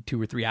in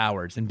 2 or 3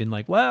 hours and been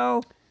like,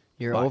 well...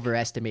 You're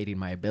overestimating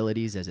my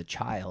abilities as a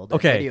child at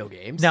okay. video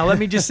games. Now, let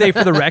me just say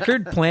for the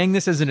record, playing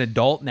this as an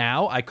adult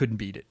now, I couldn't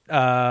beat it.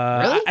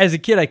 Really? As a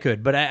kid, I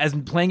could. But as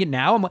I'm playing it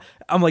now,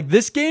 I'm like,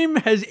 this game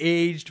has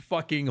aged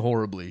fucking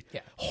horribly.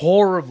 Yeah.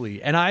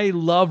 Horribly. And I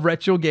love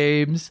retro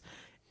games.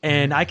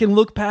 And I can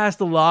look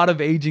past a lot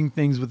of aging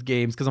things with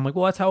games because I'm like,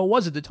 well, that's how it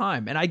was at the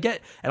time. And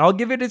I'll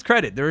give it its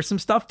credit. There is some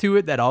stuff to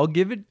it that I'll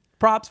give it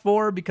props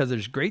for because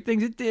there's great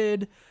things it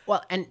did.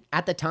 Well, and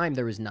at the time,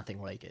 there was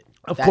nothing like it.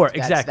 Of course,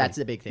 exactly. That's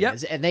the big thing. Yep.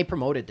 And they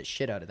promoted the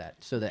shit out of that.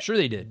 So that sure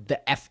they did. The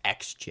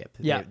FX chip.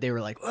 Yeah. They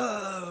were like,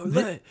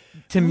 oh,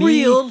 to me,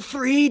 real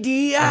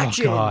 3D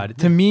action. Oh, God.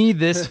 To me,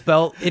 this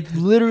it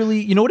literally,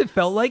 you know what it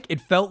felt like? It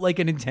felt like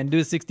a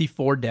Nintendo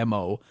 64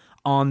 demo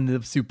on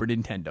the Super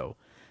Nintendo.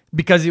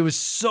 Because it was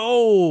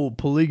so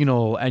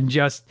polygonal and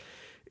just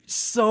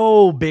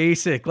so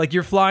basic. Like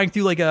you're flying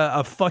through like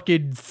a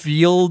fucking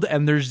field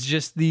and there's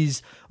just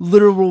these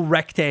literal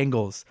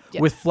rectangles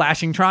with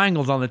flashing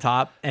triangles on the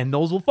top and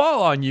those will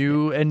fall on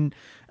you. And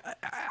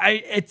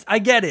I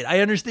get it. I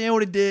understand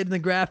what it did and the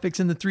graphics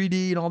and the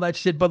 3D and all that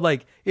shit, but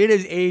like it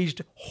has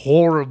aged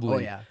horribly. Oh,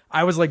 yeah.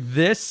 I was like,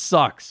 this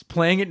sucks.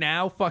 Playing it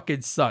now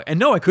fucking sucks. And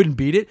no, I couldn't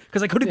beat it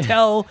because I couldn't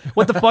tell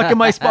what the fuck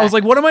am I I was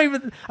like, what am I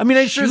even... I mean,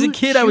 I'm sure as a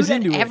kid I was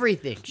into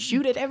everything.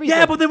 Shoot at everything.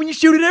 Yeah, but then when you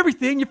shoot at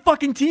everything, your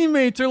fucking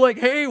teammates are like,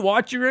 hey,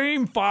 watch your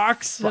aim,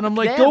 Fox. And I'm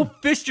like, go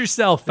fist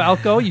yourself,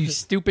 Falco, you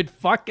stupid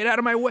fuck. Get out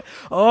of my way.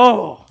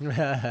 Oh,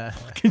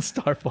 fucking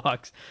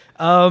StarFox.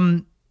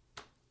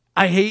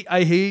 I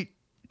hate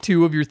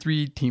 2 of your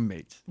 3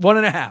 teammates.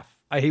 1.5.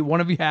 I hate one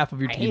of you half of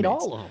your teammates. I hate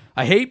all of them.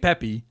 I hate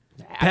Peppy.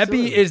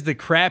 Absolutely. Peppy is the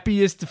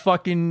crappiest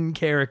fucking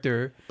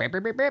character.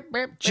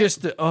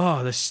 Just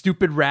the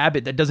stupid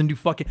rabbit that doesn't do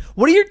fucking...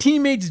 What do your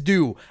teammates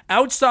do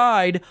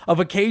outside of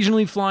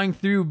occasionally flying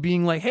through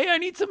being like, hey, I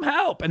need some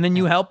help? And then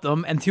you help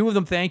them and 2 of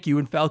them thank you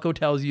and Falco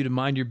tells you to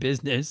mind your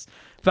business.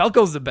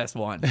 Falco's the best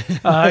one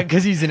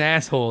because he's an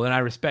asshole and I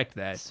respect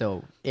that.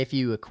 So if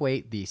you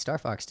equate the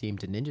StarFox team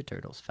to Ninja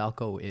Turtles,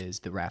 Falco is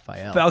the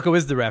Raphael. Falco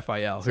is the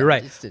Raphael. You're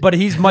right. But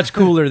he's much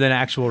cooler than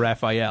actual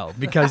Raphael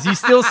because he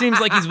still seems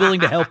like he's willing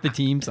to help the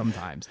team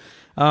sometimes.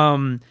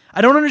 I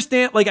don't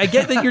understand. Like, I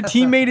get that your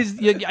teammate is...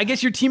 I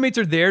guess your teammates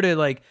are there to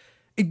like...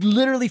 It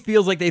literally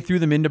feels like they threw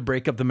them in to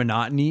break up the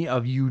monotony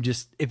of you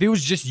just... If it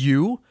was just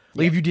you,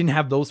 like if you didn't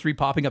have those 3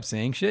 popping up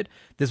saying shit,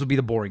 this would be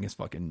the boringest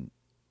fucking...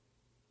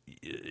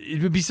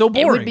 It would be so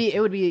boring. It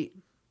would be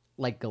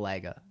like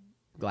Galaga.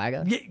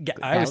 Galaga? Yeah,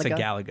 I always say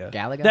Galaga.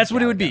 Galaga? That's what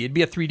Galaga. it would be. It'd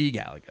be a 3D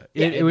Galaga.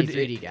 It would be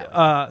 3D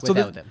Galaga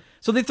without them.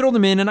 So they throw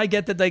them in, and I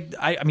get that. Like,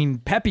 I mean,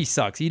 Peppy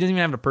sucks. He doesn't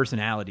even have a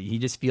personality. He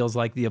just feels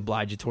like the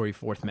obligatory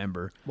 4th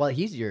member. Well,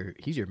 he's your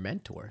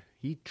mentor.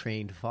 He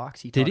trained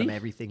Fox. He Did taught he? him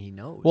everything he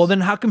knows. Well, then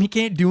how come he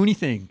can't do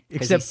anything?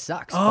 Because he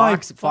sucks.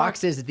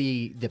 Fox is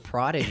the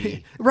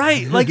prodigy.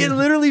 Right. Like, it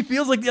literally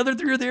feels like the other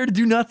three are there to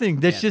do nothing.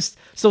 That's just...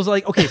 So it's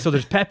like, okay, so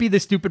there's Peppy, the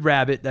stupid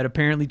rabbit that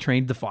apparently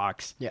trained the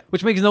fox. Yeah.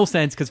 Which makes no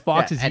sense because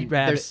Fox is Heat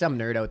Rabbit. There's some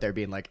nerd out there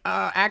being like,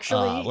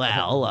 actually...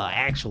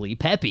 actually,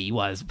 Peppy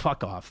was...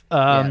 Fuck off.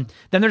 Then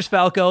there's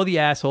Falco, the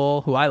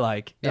asshole, who I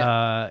like.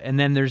 Yeah. And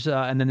then there's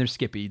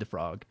Skippy, the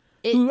frog,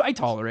 who I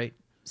tolerate.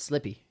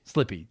 Slippy.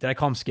 Did I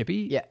call him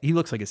Skippy? Yeah. He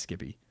looks like a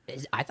Skippy.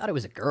 I thought it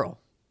was a girl.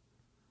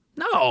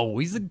 No,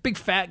 he's a big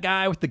fat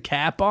guy with the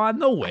cap on.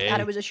 No way. I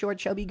thought it was a short,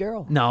 chubby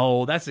girl.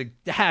 No, it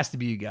has to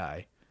be a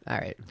guy. All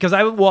right. Because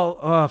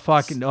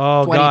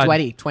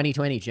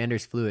 2020,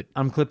 gender's fluid.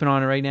 I'm clipping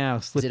on it right now.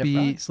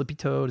 Slippy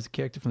Toad is a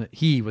character from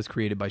he was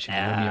created by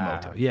Shigeru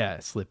Miyamoto. Yeah,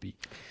 Slippy.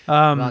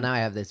 Well, now I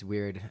have this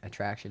weird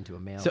attraction to a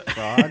male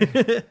frog.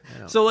 And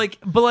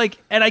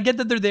I get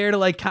that they're there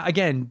to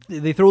again,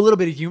 they throw a little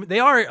bit of humor. They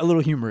are a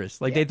little humorous.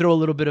 They throw a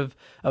little bit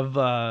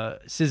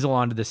of sizzle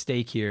onto the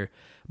steak here.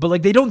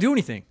 But they don't do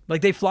anything.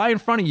 They fly in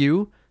front of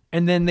you.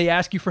 And then they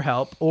ask you for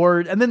help,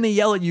 and then they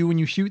yell at you when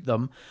you shoot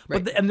them.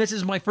 Right. And this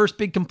is my first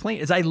big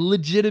complaint: is I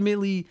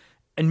legitimately,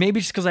 and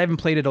maybe just because I haven't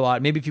played it a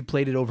lot, maybe if you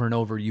played it over and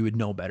over, you would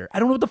know better. I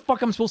don't know what the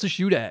fuck I'm supposed to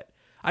shoot at.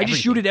 I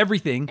just shoot at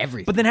everything.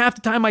 But then half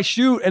the time I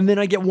shoot, and then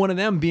I get one of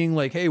them being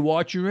like, "Hey,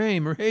 watch your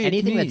aim," or "Hey,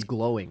 anything that's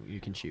glowing, you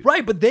can shoot."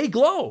 Right, but they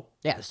glow.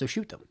 Yeah, so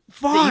shoot them.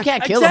 Fuck, you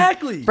can't kill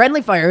them.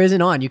 Friendly fire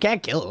isn't on. You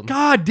can't kill them.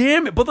 God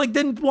damn it! But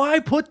then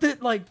why put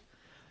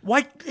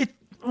why it?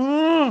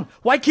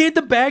 Why can't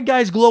the bad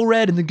guys glow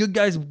red and the good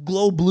guys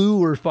glow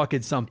blue or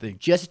fucking something?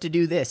 Just to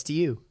do this to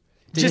you.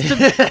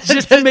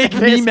 Just to make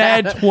me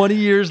mad 20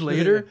 years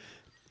later?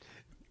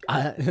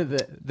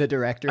 The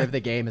director of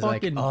the game is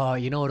like, oh,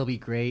 you know what'll be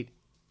great?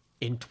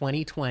 In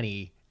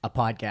 2020, a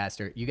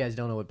podcaster, you guys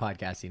don't know what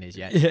podcasting is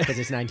yet because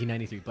it's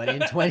 1993, but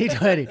in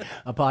 2020,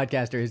 a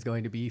podcaster is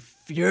going to be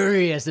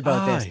furious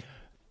about this.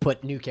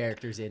 Put new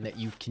characters in that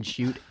you can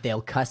shoot.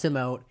 They'll cuss them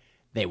out.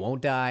 They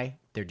won't die.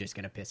 They're just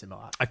gonna piss him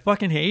off. I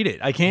fucking hate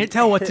it. I can't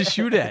tell what to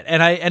shoot at,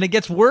 and it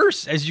gets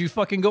worse as you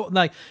fucking go.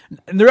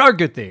 And there are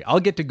good things. I'll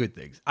get to good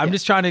things. I'm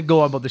just trying to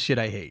go about the shit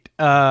I hate.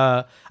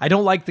 I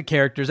don't like the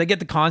characters. I get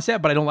the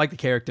concept, but I don't like the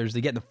characters. They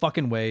get in the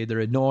fucking way. They're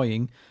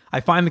annoying. I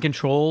find the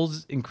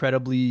controls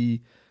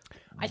incredibly.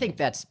 I think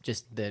that's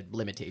just the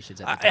limitations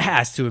of it. It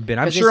has to have been.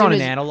 I'm sure on an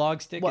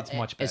analog stick, it's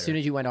much better. As soon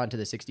as you went on to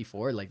the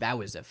 64, that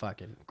was a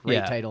fucking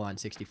great title on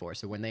 64.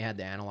 So when they had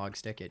the analog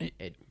stick,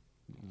 it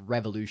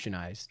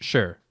revolutionized.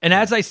 Sure. And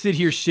as I sit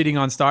here shitting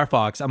on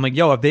StarFox, I'm like,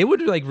 yo, if they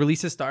would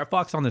release a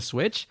StarFox on the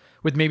Switch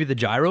with maybe the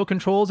gyro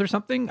controls or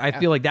something, I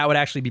feel like that would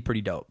actually be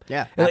pretty dope.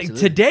 Yeah,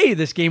 absolutely. Today,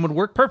 this game would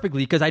work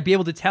perfectly because I'd be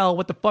able to tell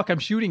what the fuck I'm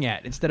shooting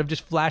at instead of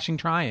just flashing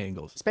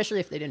triangles.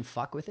 Especially if they didn't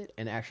fuck with it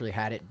and actually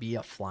had it be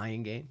a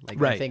flying game.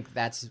 Right. I think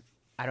that's,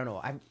 I don't know.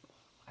 I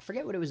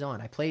forget what it was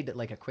on. I played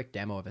a quick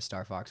demo of a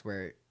StarFox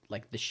where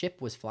the ship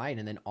was flying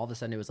and then all of a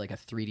sudden it was a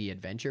 3D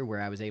adventure where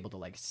I was able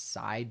to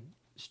side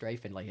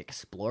strafe and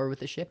explore with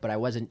the ship, but I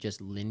wasn't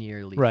just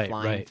linearly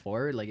flying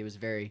forward. It was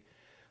very,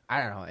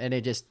 I don't know. And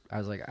I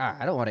was like,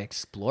 I don't want to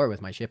explore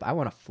with my ship. I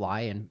want to fly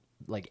and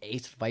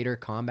Ace Fighter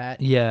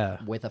combat.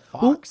 With a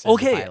Fox. As a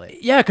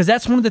pilot. Yeah, because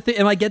that's one of the things,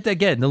 and I get that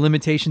again, the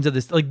limitations of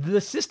this.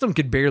 The system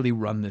could barely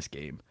run this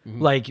game.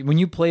 Mm-hmm. When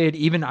you play it,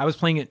 even I was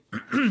playing it.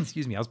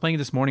 Excuse me, I was playing it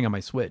this morning on my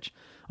Switch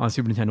on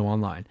Super Nintendo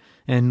Online,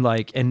 and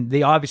and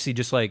they obviously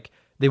just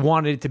they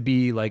wanted it to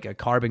be a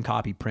carbon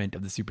copy print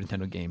of the Super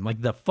Nintendo game.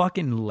 The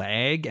fucking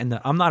lag and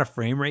I'm not a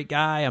frame rate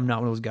guy. I'm not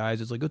one of those guys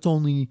that's it's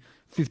only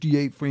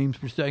 58 frames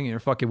per second or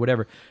fucking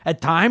whatever.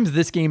 At times,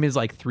 this game is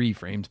 3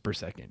 frames per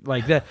second.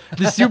 The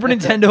Super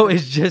Nintendo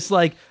is just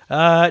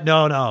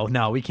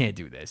no, we can't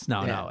do this.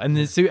 No. And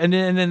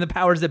then the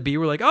powers that be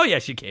were oh,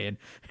 yes, you can.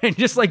 And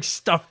just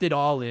stuffed it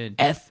all in.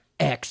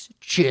 FX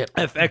chip.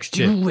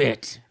 Do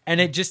it. And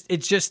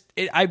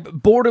I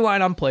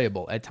borderline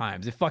unplayable at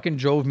times. It fucking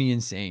drove me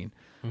insane.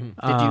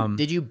 Mm-hmm.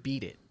 Did you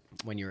beat it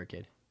when you were a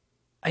kid?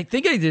 I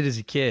think I did as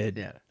a kid.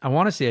 Yeah. I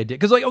want to say I did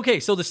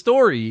because so the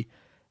story,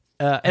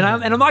 and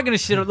I'm not gonna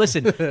shit.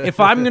 Listen, if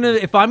I'm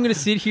gonna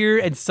sit here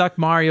and suck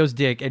Mario's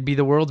dick and be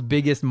the world's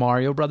biggest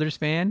Mario Brothers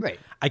fan, right?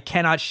 I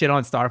cannot shit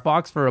on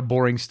StarFox for a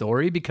boring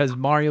story because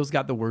Mario's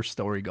got the worst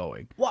story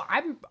going. Well,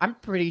 I'm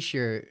pretty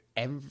sure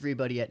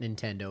everybody at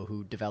Nintendo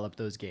who developed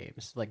those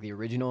games, all the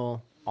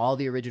original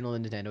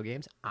Nintendo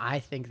games, I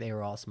think they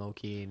were all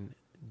smoking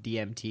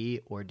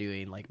DMT or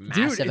doing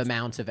massive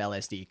amounts of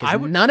LSD because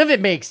none of it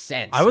makes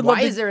sense.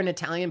 Why is there an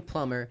Italian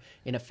plumber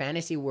in a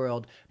fantasy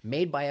world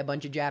made by a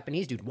bunch of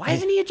Japanese dudes? Why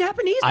isn't he a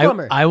Japanese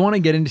plumber? I want to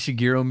get into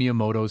Shigeru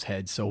Miyamoto's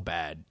head so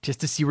bad just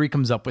to see where he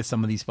comes up with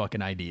some of these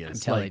fucking ideas. I'm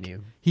telling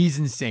you. He's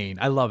insane.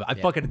 I love it. I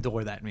fucking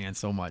adore that man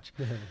so much.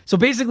 So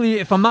basically,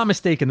 if I'm not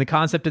mistaken, the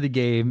concept of the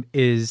game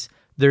is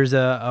there's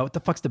what the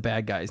fuck's the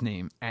bad guy's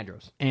name?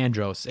 Andros.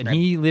 And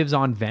he lives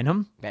on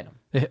Venom.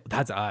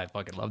 I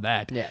fucking love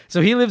that. Yeah.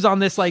 So he lives on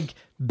this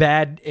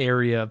bad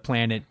area,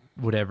 planet,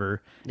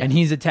 whatever, and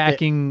he's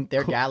attacking.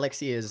 Their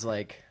galaxy is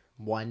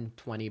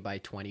 120 by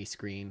 20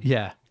 screen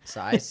Yeah.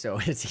 size, so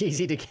it's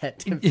easy to get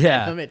to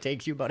Yeah. Venom. It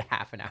takes you about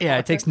half an hour. Yeah,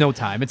 it takes no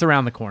time. It's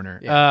around the corner.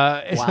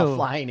 While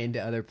flying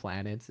into other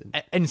planets.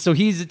 And so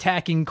he's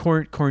attacking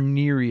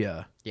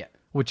Corneria. Yeah.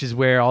 Which is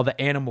where all the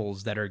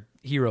animals that are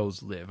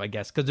heroes live, I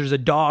guess. Because there's a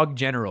dog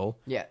general.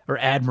 Yeah. Or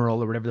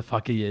admiral or whatever the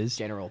fuck he is.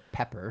 General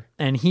Pepper.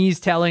 And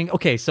he's telling,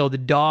 so the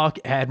dog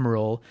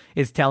admiral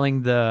is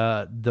telling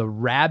the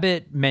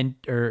rabbit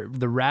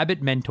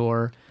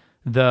mentor,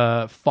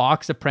 the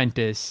fox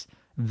apprentice,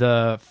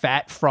 the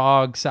fat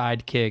frog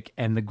sidekick,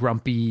 and the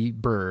grumpy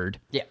bird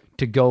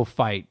to go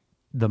fight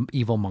the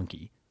evil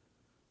monkey.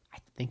 I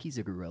think he's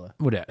a gorilla.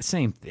 Whatever,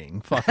 same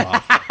thing. Fuck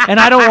off. And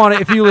I don't want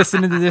to. If you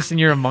listen to this and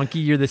you're a monkey,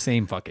 you're the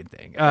same fucking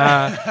thing.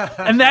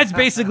 And that's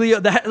basically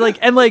that.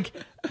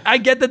 I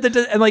get that.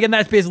 And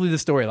that's basically the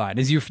storyline.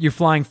 Is you're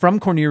flying from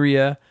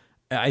Corneria.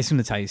 I assume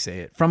that's how you say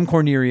it. From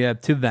Corneria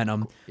to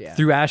Venom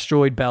through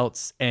asteroid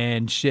belts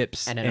and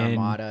ships and an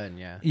armada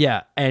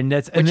and and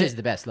that's which is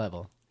the best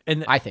level.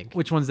 And I think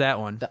which one's that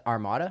one? The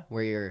armada,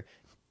 where you're.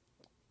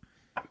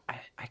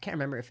 I can't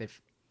remember if it.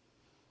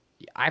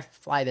 I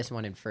fly this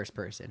one in first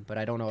person, but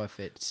I don't know if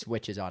it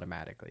switches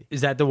automatically.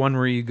 Is that the one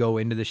where you go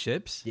into the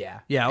ships? Yeah.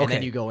 Yeah, okay. And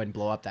then you go and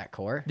blow up that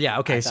core. Yeah,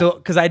 okay. So,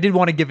 because I did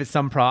want to give it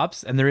some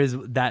props, and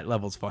that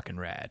level's fucking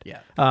rad. Yeah.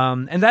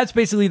 And that's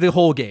basically the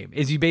whole game,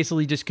 is you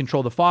basically just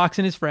control the fox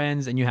and his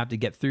friends, and you have to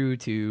get through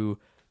to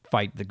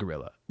fight the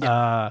gorilla.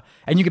 Yeah.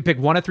 And you can pick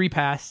one of 3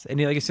 paths, and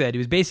like I said, it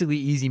was basically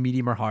easy,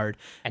 medium, or hard.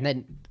 And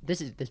then,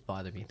 this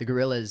bothered me. The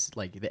gorilla is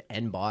like the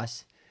end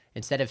boss.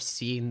 Instead of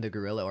seeing the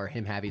gorilla or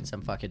him having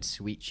some fucking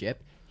sweet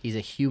ship, he's a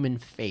human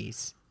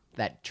face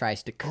that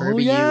tries to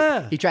Kirby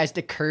you. He tries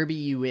to Kirby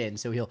you in,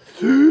 so he'll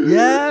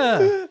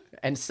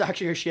and suck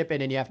your ship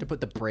in, and you have to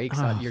put the brakes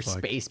on your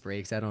space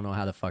brakes. I don't know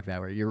how the fuck that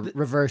works. Your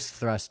reverse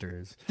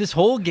thrusters. This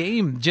whole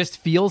game just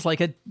feels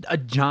like a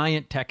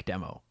giant tech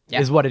demo.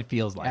 Is what it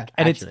feels like.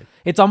 Yeah, and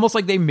it's almost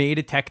like they made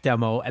a tech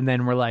demo and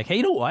then we're like, hey,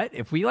 you know what?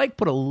 If we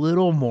put a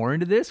little more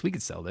into this, we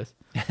could sell this.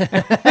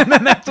 And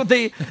then that's what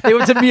they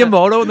went to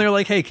Miyamoto and they're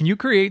like, hey, can you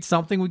create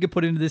something we could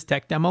put into this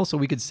tech demo so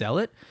we could sell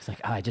it? It's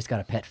like, I just got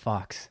a pet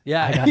fox.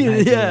 Yeah. I got an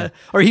idea. Yeah.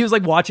 Or he was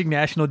watching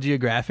National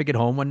Geographic at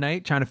home one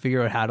night trying to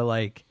figure out how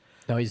to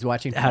No, he's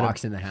watching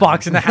Fox and the Hound.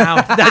 Fox and the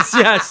Hound. That's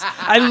yes.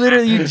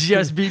 You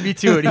just beat me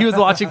to it. He was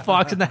watching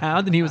Fox and the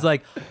Hound and he was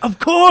like, of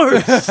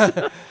course.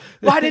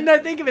 Why didn't I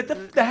think of it?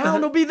 The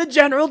hound will be the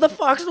general. The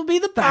fox will be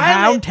the pilot. The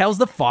hound tells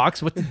the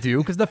fox what to do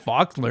because the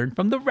fox learned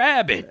from the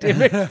rabbit.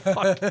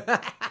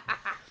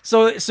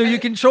 So you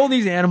control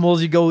these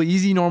animals. You go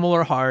easy, normal,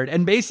 or hard,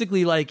 and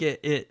basically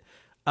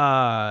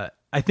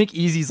I think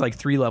easy's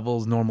 3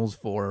 levels, normal's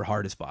 4,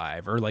 hard is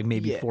 5, or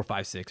maybe 4,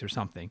 5, 6 or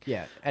something.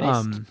 Yeah, and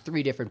it's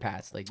 3 different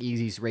paths.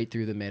 Easy's right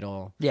through the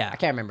middle. Yeah, I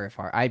can't remember if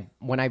hard.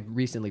 When I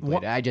recently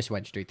played it, I just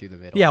went straight through the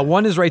middle. Yeah,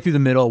 one is right through the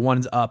middle,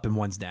 one's up, and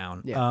one's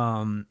down.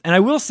 Yeah. And I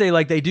will say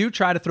they do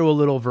try to throw a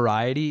little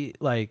variety,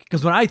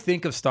 because when I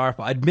think of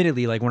StarFox,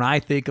 admittedly, when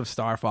I think of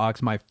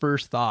StarFox, my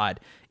first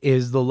thought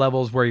is the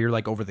levels where you're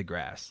over the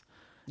grass.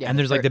 Yeah, and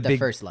there's the big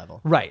first level,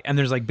 right? And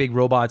there's big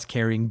robots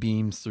carrying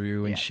beams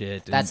through and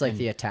shit. That's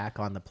the attack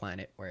on the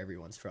planet where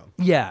everyone's from.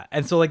 Yeah,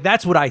 and so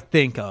that's what I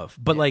think of.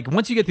 But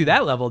once you get through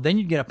that level, then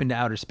you get up into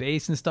outer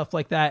space and stuff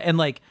like that. And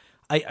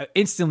I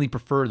instantly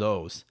prefer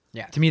those.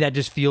 Yeah, to me that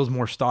just feels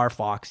more Star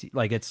Fox.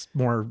 It's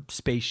more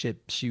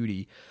spaceship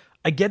shooty.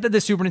 I get that the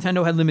Super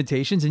Nintendo had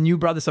limitations, and you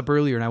brought this up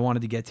earlier, and I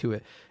wanted to get to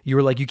it. You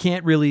were you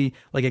can't really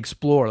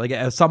explore.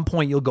 At some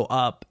point, you'll go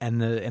up,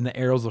 and the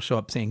arrows will show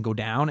up saying go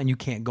down, and you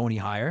can't go any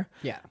higher.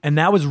 Yeah, and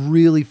that was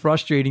really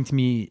frustrating to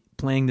me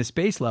playing the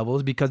space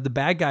levels because the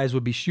bad guys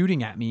would be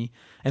shooting at me,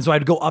 and so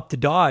I'd go up to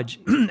dodge,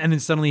 and then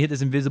suddenly hit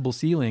this invisible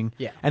ceiling,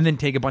 and then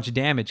take a bunch of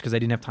damage because I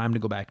didn't have time to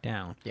go back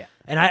down. Yeah,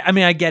 and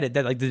I get it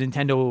that the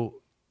Nintendo.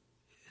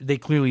 They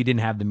clearly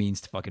didn't have the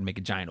means to fucking make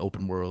a giant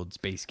open world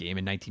space game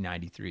in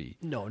 1993.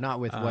 No,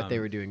 not with what they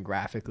were doing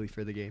graphically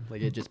for the game.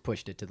 It just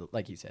pushed it to the,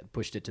 like you said,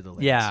 pushed it to the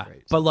limits. Yeah,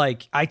 right?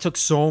 but I took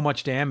so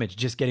much damage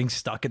just getting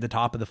stuck at the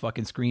top of the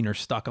fucking screen or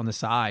stuck on the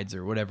sides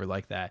or whatever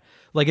like that.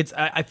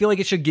 I feel like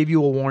it should give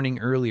you a warning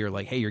earlier,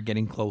 hey, you're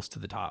getting close to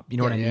the top. You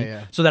know what I mean?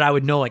 Yeah. So that I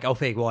would know,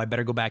 I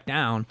better go back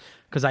down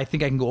because I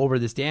think I can go over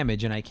this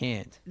damage and I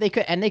can't. They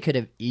could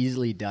have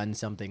easily done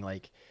something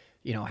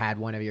had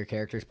one of your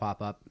characters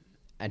pop up,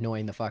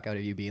 annoying the fuck out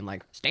of you, being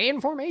stay in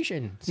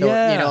formation. So,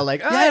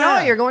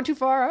 no, you're going too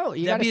far out.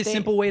 That'd be a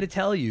simple way to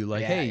tell you,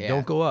 hey,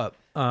 don't go up.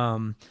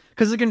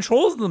 Because the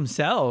controls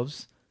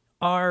themselves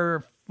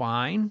are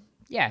fine.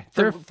 Yeah,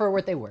 for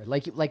what they were.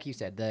 Like you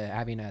said,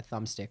 having a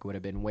thumbstick would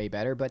have been way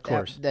better, but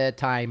the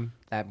time,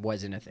 that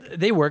wasn't a thing.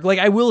 They work.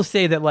 I will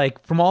say that,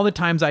 from all the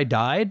times I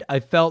died,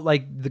 I felt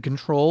like the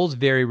controls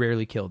very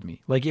rarely killed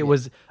me. It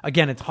was,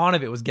 again, a ton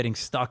of it was getting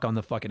stuck on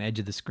the fucking edge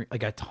of the screen,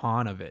 a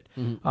ton of it.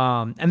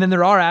 Mm-hmm. And then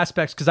there are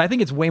aspects, because I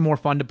think it's way more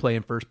fun to play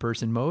in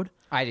first-person mode.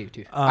 I do,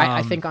 too.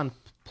 I think on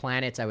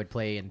planets, I would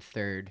play in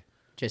third,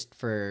 just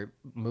for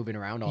moving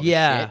around all the shit.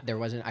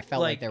 I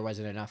felt like there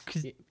wasn't enough.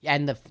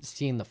 And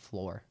seeing the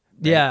floor.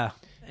 Right? Yeah.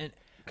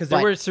 Because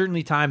there were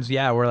certainly times,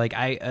 where like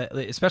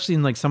especially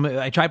in like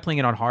I tried playing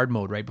it on hard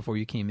mode right before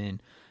you came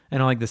in,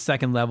 and on like the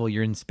second level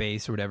you're in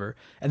space or whatever,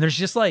 and there's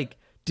just like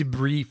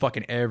debris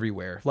fucking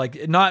everywhere,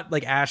 like not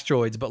like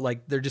asteroids, but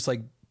like they're just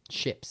like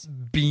ships,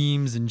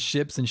 beams and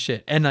ships and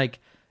shit, and like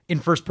in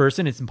first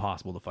person it's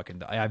impossible to fucking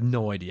die. I have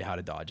no idea how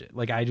to dodge it.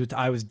 Like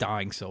I was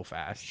dying so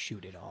fast.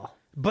 Shoot it all.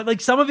 But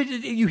like some of it,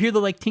 you hear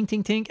the like tink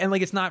tink tink, and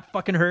like it's not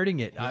fucking hurting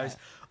it. Yeah.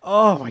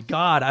 Oh my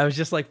god, I was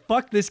just like,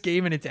 fuck this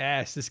game and its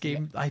ass. This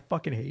game, I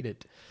fucking hate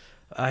it.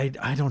 I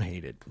don't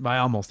hate it. I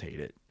almost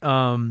hate it.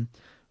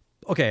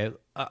 Okay,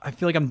 I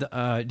feel like I'm.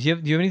 Do you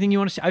have anything you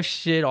want to? I've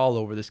shit all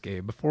over this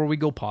game. Before we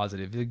go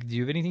positive, do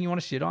you have anything you want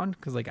to shit on?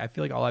 Because like I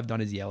feel like all I've done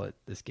is yell at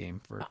this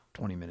game for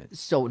 20 minutes.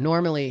 So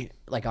normally,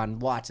 like on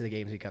lots of the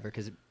games we cover,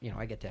 because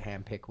I get to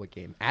handpick what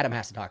game. Adam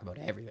has to talk about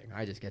everything.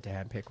 I just get to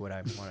handpick what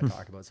I want to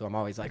talk about. So I'm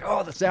always like,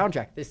 oh, the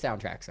soundtrack. This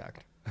soundtrack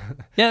sucked.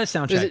 Yeah, the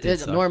soundtrack did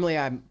suck. Normally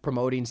I'm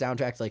promoting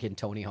soundtracks like in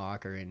Tony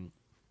Hawk or in,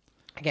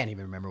 I can't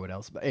even remember what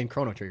else, but in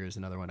Chrono Trigger is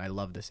another one. I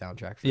love the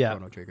soundtrack for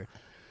Chrono Trigger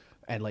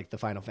and like the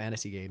Final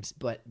Fantasy games.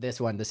 But this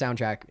one, the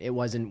soundtrack, it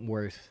wasn't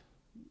worth,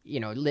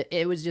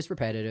 it was just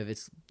repetitive.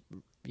 It's,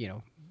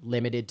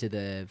 limited to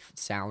the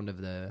sound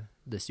of the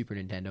Super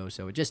Nintendo.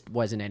 So it just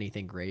wasn't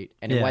anything great.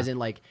 And it wasn't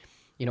like,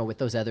 with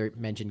those other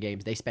mentioned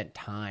games, they spent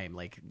time,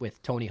 like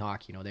with Tony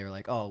Hawk, they were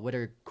like, oh, what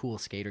are cool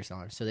skater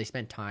songs? So they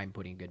spent time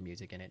putting good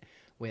music in it.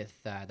 With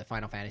the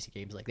Final Fantasy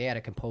games, like they had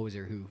a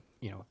composer who,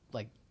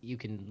 like you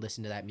can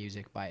listen to that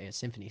music by a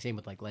symphony. Same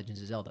with like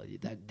Legends of Zelda.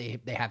 They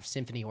have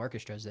symphony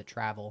orchestras that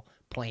travel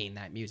playing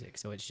that music.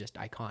 So it's just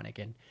iconic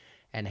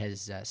and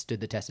has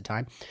stood the test of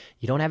time.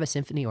 You don't have a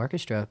symphony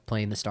orchestra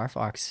playing the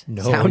StarFox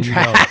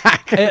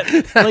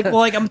soundtrack.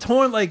 I'm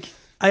torn. Like,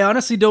 I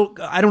honestly don't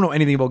know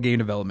anything about game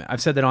development. I've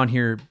said that on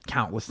here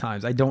countless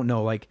times. I don't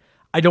know. Like,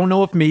 I don't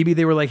know if maybe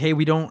they were like, hey,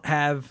 we don't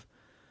have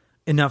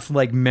enough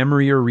like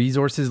memory or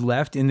resources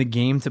left in the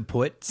game to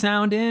put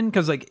sound in,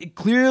 because like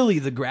clearly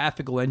the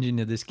graphical engine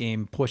of this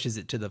game pushes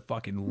it to the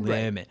fucking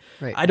limit.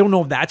 Right. I don't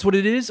know if that's what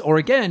it is, or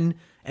again,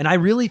 and I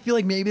really feel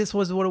like maybe this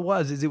was what it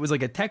was, is it was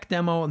like a tech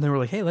demo and they were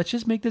like, hey, let's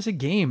just make this a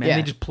game, and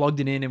they just plugged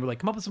it in and were like,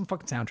 come up with some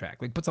fucking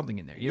soundtrack, like put something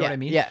in there, you know what I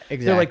mean? Yeah,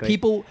 exactly. They're like,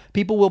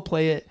 people will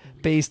play it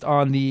based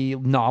on the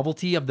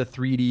novelty of the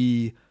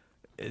 3D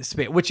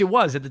space, which it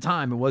was at the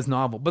time. It was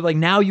novel, but like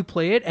now you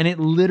play it and it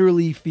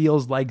literally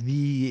feels like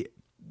the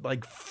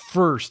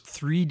first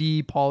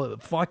 3D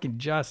fucking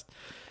just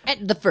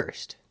at the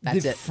first.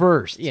 That's it.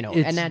 First,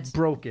 it's and that's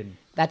broken.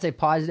 That's a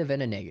positive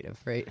and a negative,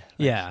 right?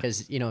 Yeah,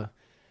 because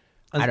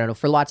I don't know.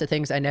 For lots of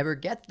things, I never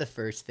get the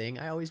first thing.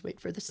 I always wait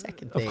for the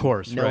second thing. Of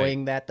course,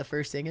 knowing that the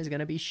first thing is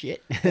gonna be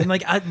shit. And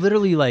like I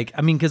literally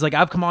because like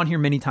I've come on here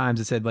many times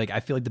and said like I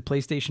feel like the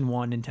PlayStation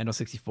 1, Nintendo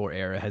 64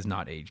 era has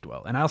not aged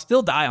well, and I'll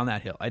still die on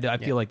that hill. I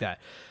feel like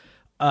that.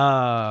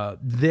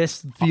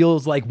 This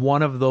feels like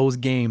one of those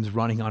games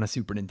running on a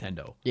Super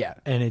Nintendo. Yeah.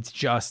 And it's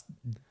just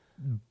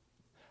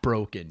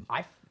broken.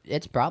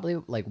 It's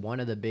probably like one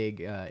of the big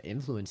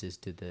influences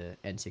to the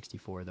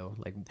N64 though.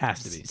 Like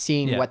has to be.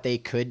 Seeing what they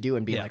could do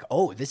and being like,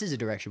 oh, this is a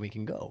direction we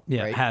can go.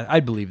 Yeah, right? I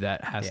believe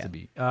that has to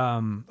be.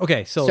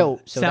 Okay, so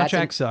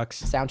soundtrack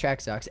sucks.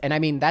 Soundtrack sucks. And I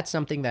mean, that's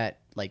something that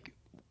like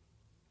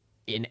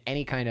in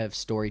any kind of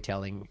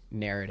storytelling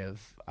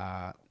narrative,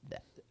 a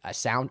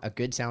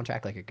good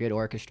soundtrack, like a good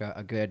orchestra,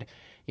 a good,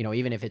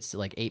 even if it's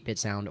like 8-bit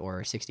sound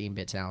or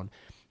 16-bit sound,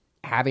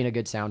 having a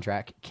good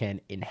soundtrack can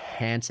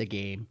enhance a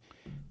game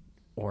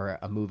or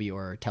a movie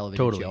or a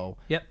television show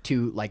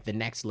to like the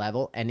next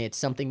level. And it's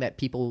something that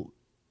people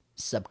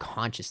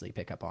subconsciously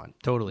pick up on.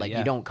 Like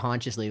you don't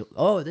consciously,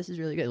 oh, this is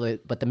really good.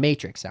 But the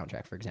Matrix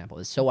soundtrack, for example,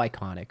 is so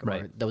iconic.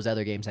 Or those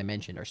other games I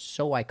mentioned are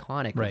so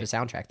iconic with the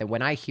soundtrack that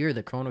when I hear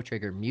the Chrono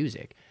Trigger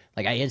music,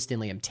 like I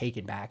instantly am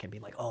taken back and be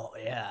like, oh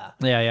yeah.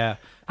 Yeah.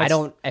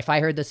 If I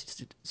heard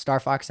this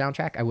StarFox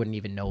soundtrack, I wouldn't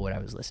even know what I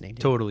was listening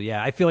to. Totally,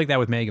 yeah. I feel like that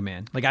with Mega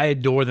Man. Like I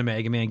adore the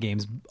Mega Man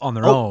games on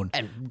their own.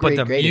 But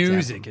the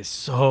music is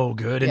so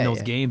good in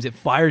those games. It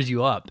fires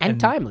you up. And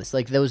timeless.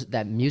 Like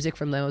that music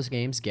from those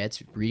games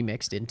gets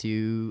remixed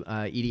into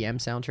EDM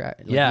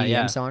soundtrack.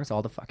 EDM songs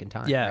all the fucking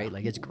time. Yeah. Right?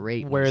 Like it's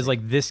great. Whereas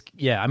like this,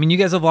 I mean, you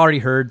guys have already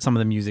heard some of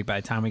the music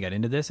by the time we got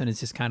into this, and it's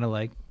just kind of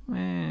like,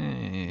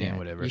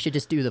 whatever. You should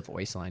just do the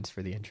voice lines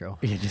for the intro.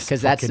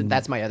 Because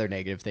that's my other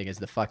negative thing is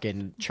the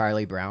fucking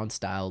Charlie Brown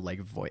style like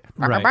voice.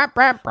 Right.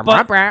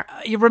 But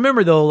you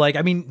remember though, like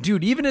I mean,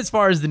 dude, even as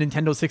far as the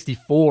Nintendo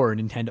 64,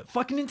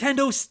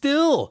 Nintendo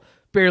still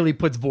barely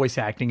puts voice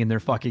acting in their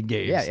fucking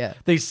games. Yeah.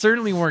 They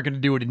certainly weren't going to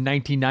do it in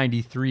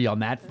 1993 on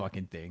that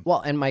fucking thing.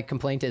 Well, and my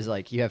complaint is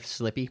like you have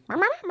Slippy,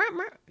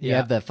 you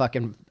have the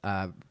fucking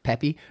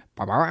Peppy,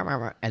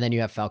 and then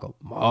you have Falco,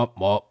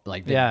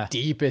 like the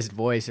deepest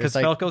voice. Because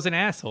like, Falco's an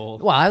asshole.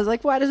 Well, I was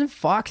like, why doesn't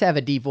Fox have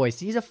a deep voice?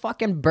 He's a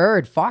fucking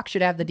bird. Fox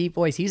should have the deep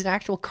voice. He's an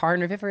actual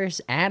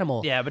carnivorous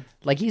animal. Yeah, but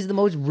like he's the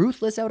most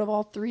ruthless out of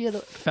all three of the.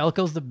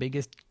 Falco's the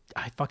biggest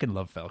I fucking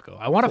love Falco.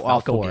 I want a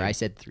Falco 4. game. I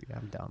said 3.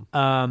 I'm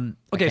dumb.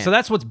 Okay, so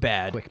that's what's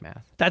bad. Quick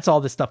math. That's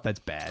all the stuff that's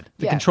bad.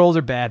 The controls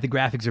are bad. The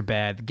graphics are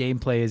bad. The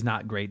gameplay is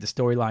not great. The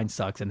storyline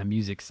sucks, and the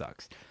music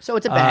sucks. So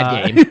it's a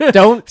bad game.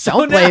 Don't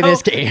play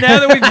this game. Now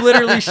that we've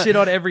literally shit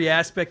on every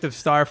aspect of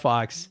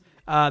StarFox,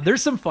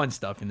 there's some fun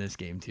stuff in this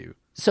game too.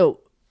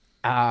 So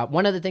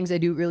one of the things they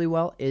do really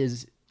well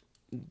is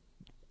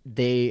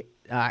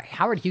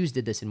Howard Hughes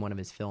did this in one of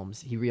his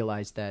films. He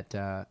realized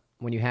that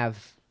when you have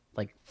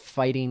like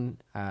fighting,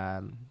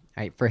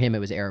 for him it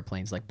was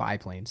airplanes, like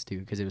biplanes too,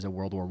 because it was a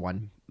World War I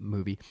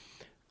movie.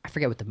 I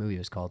forget what the movie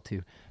was called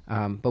too.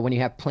 But when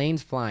you have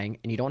planes flying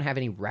and you don't have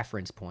any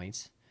reference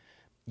points,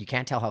 you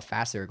can't tell how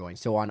fast they're going.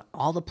 So on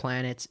all the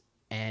planets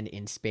and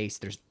in space,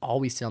 there's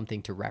always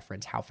something to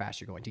reference how fast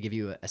you're going, to give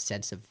you a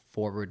sense of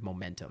forward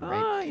momentum,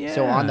 right? Yeah.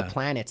 So on the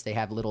planets, they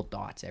have little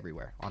dots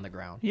everywhere on the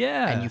ground.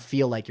 Yeah. And you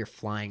feel like you're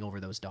flying over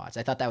those dots.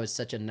 I thought that was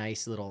such a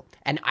nice little...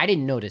 And I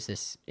didn't notice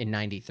this in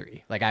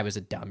 93. Like, I was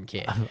a dumb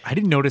kid. I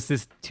didn't notice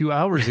this 2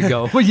 hours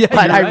ago. Yeah,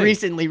 but I right.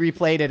 recently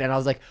replayed it, and I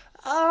was like,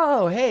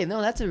 oh, hey, no,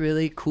 that's a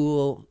really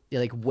cool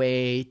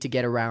way to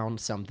get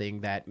around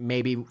something that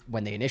maybe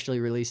when they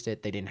initially released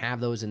it, they didn't have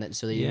those, and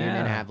so they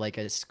didn't have like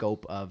a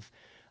scope of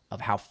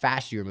how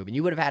fast you were moving.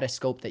 You would have had a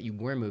scope that you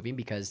were moving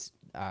because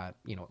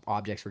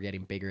objects were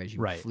getting bigger as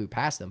you flew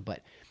past them,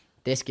 but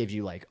this gives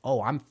you like,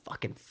 oh, I'm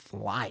fucking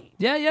flying.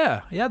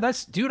 Yeah.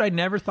 That's, dude, I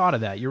never thought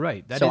of that. You're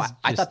right.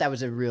 I thought that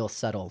was a real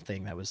subtle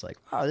thing that was like,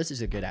 oh, this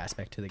is a good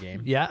aspect to the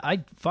game. Yeah,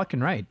 I fucking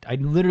right. I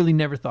literally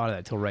never thought of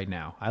that till right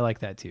now. I like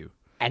that too.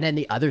 And then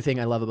the other thing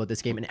I love about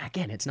this game, and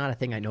again, it's not a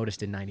thing I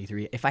noticed in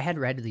 93. If I had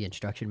read the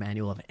instruction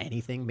manual of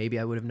anything, maybe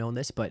I would have known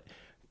this, but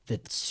the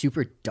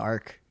super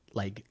dark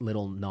like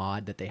little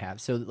nod that they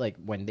have. So like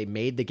when they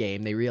made the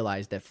game, they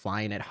realized that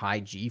flying at high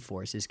G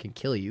forces can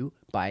kill you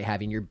by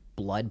having your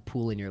blood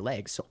pool in your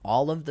legs. So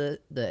all of the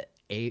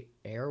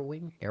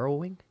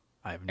Arrowwing?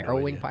 I have no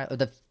Arrowwing idea. pilot,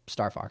 the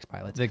StarFox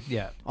pilots.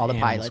 All the the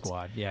pilots.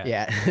 Squad. Yeah.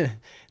 Yeah.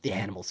 The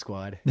Animal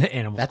Squad. The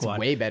Animal That's Squad. That's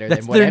way better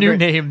That's than whatever. their new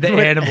name, the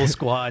Animal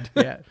Squad.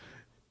 Yeah.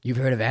 You've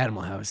heard of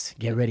Animal House.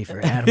 Get ready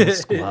for Animal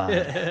Squad.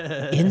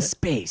 In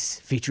space,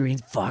 featuring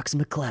Fox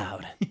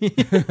McCloud.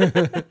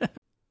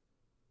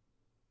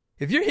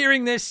 If you're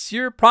hearing this,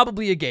 you're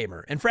probably a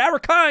gamer. And for our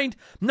kind,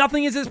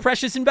 nothing is as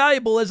precious and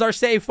valuable as our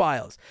save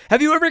files.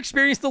 Have you ever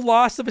experienced the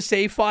loss of a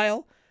save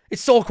file?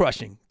 It's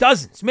soul-crushing.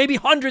 Dozens, maybe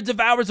hundreds of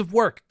hours of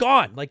work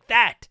gone like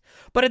that.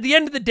 But at the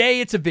end of the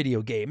day, it's a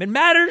video game. It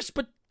matters,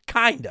 but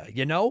kinda,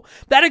 you know?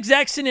 That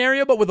exact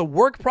scenario, but with a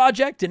work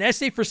project, an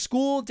essay for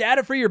school,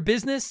 data for your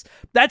business,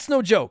 that's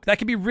no joke. That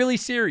can be really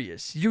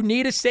serious. You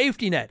need a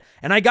safety net.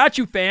 And I got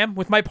you, fam,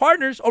 with my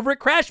partners over at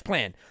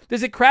CrashPlan.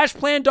 Visit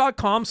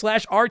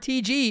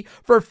crashplan.com/RTG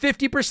for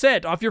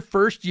 50% off your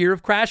first year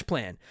of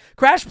CrashPlan.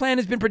 CrashPlan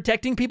has been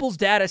protecting people's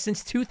data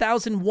since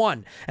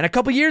 2001. And a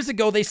couple years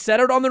ago, they set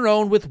out on their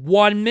own with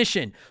one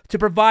mission: to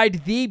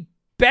provide the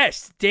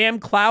best damn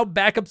cloud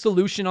backup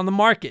solution on the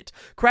market.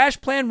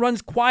 CrashPlan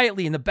runs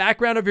quietly in the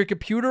background of your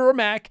computer or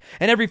Mac,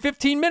 and every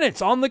 15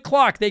 minutes on the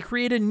clock, they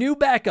create a new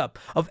backup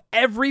of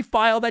every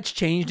file that's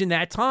changed in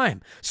that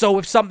time. So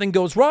if something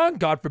goes wrong,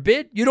 God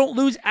forbid, you don't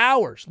lose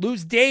hours,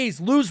 lose days,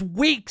 lose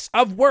weeks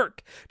of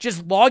work.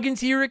 Just log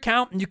into your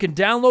account and you can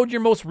download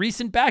your most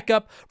recent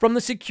backup from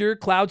the secure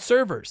cloud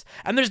servers.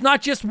 And there's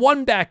not just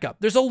one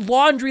backup. There's a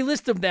laundry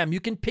list of them. You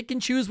can pick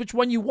and choose which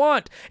one you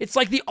want. It's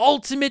like the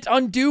ultimate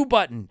undo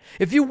button.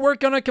 If you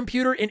work on a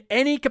computer in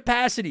any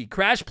capacity,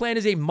 CrashPlan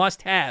is a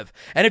must-have.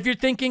 And if you're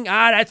thinking,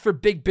 that's for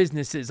big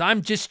businesses,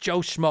 I'm just Joe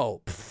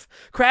Schmo.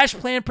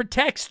 CrashPlan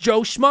protects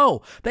Joe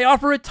Schmo. They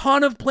offer a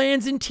ton of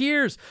plans and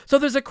tiers. So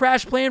there's a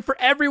CrashPlan for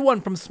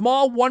everyone, from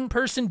small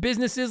one-person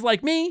businesses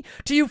like me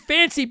to you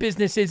fancy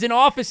businesses in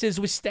offices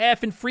with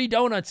staff and free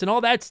donuts and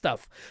all that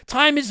stuff.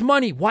 Time is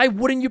money. Why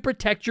wouldn't you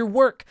protect your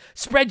work?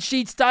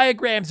 Spreadsheets,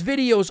 diagrams,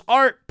 videos,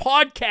 art,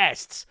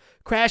 podcasts.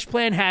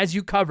 CrashPlan has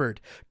you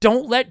covered.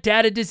 Don't let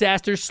data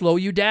disasters slow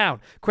you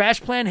down.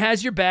 CrashPlan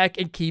has your back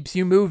and keeps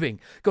you moving.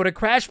 Go to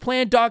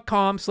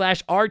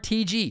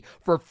crashplan.com/RTG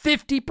for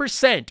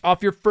 50%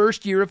 off your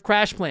first year of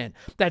CrashPlan.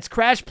 That's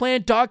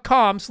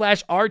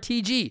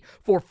crashplan.com/RTG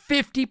for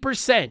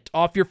 50%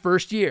 off your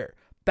first year.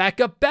 Back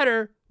up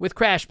better with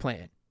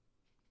CrashPlan.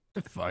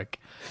 Fuck.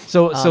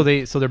 So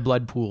they're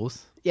blood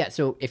pools. Yeah,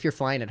 so if you're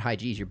flying at high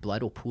Gs, your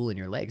blood will pool in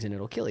your legs and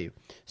it'll kill you.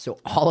 So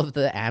all of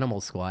the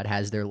Animal Squad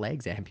has their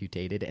legs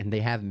amputated, and they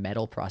have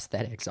metal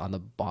prosthetics on the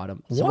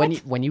bottom. So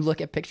when you look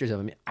at pictures of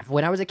them,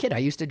 when I was a kid, I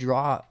used to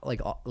draw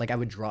like I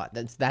would draw.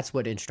 That's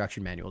what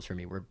instruction manuals for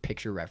me were,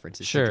 picture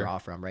references to draw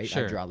from, right?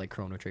 I draw like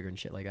Chrono Trigger and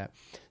shit like that.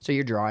 So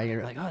you're drawing and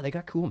you're like, oh, they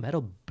got cool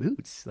metal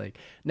boots. Like,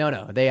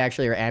 no, they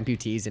actually are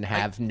amputees and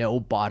have no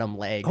bottom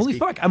legs. Holy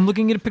fuck! I'm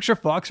looking at a picture of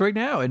Fox right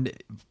now, and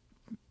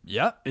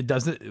yeah, it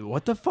doesn't.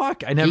 What the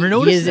fuck? I never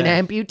noticed. He is an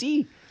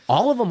amputee.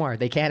 All of them are.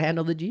 They can't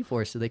handle the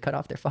G-force, so they cut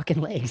off their fucking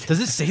legs.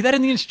 Does it say that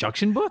in the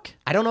instruction book?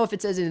 I don't know if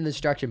it says it in the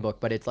instruction book,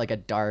 but it's like a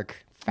dark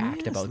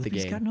fact about the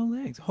game. He's got no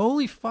legs.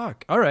 Holy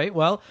fuck! All right,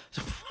 well,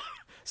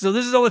 So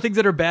this is all the things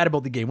that are bad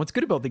about the game. What's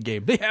good about the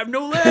game? They have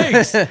no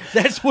legs.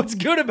 That's what's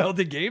good about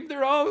the game.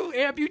 They're all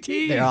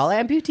amputees. They're all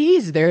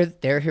amputees.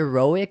 They're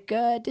heroic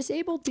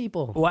disabled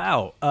people.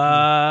 Wow.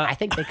 I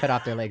think they cut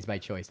off their legs by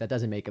choice. That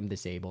doesn't make them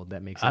disabled.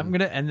 That makes them... I'm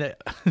gonna end the.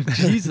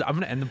 Jesus, I'm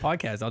gonna end the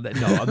podcast on that.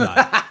 No, I'm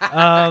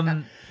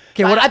not.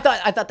 Okay,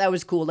 I thought that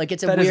was cool. Like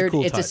it's a That is a weird,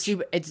 cool it's touch. a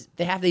super, it's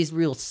they have these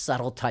real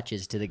subtle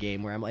touches to the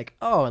game where I'm like,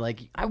 oh, like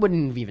I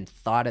wouldn't have even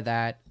thought of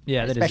that.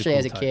 Yeah, that is a especially cool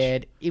as a touch.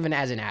 kid, even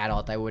as an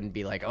adult, I wouldn't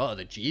be like, oh,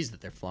 the G's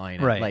that they're flying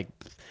at. Right. Like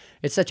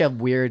it's such a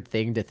weird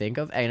thing to think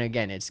of. And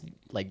again, it's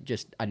like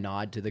just a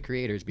nod to the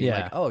creators being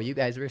Yeah. like, oh, you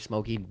guys were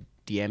smoking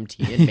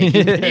DMT and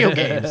making video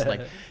games.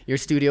 Like your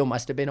studio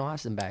must have been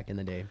awesome back in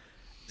the day.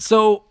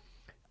 So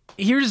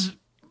here's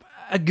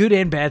a good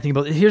and bad thing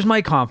about it. Here's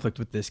my conflict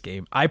with this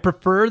game. I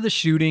prefer the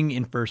shooting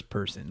in first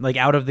person, like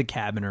out of the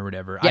cabin or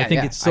whatever. I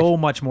think it's so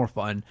much more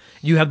fun.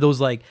 You have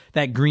those like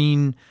that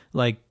green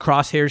like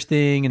crosshairs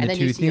thing and the then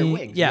two you see your things.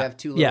 wings. Yeah, You have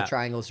two little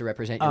triangles to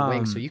represent your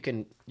wings, so you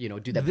can, do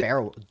the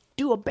barrel.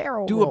 Do a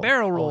barrel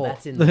roll. Oh,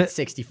 that's in the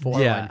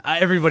 64 Yeah, one.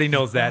 everybody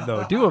knows that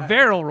though. Do a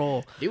barrel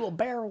roll. Do a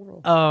barrel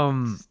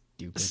roll.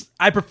 Stupid.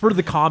 I prefer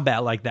the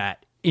combat like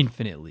that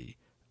infinitely.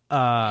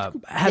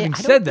 Having I don't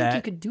said think that,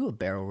 you could do a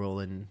barrel roll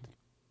in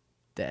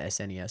the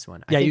SNES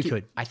one. Yeah, I think you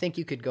could. I think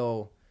you could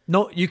go.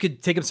 no, you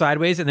could take them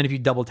sideways, and then if you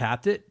double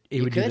tapped it,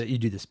 You would could? you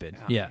do the spin.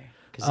 Yeah.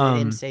 Because they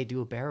didn't say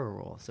do a barrel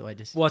roll, so I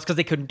just. Well, it's because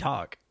they couldn't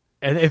talk.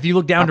 And if you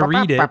look down to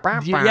read it,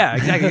 yeah,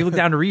 exactly. You look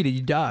down to read it,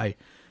 you die.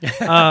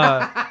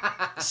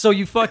 So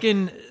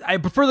I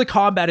prefer the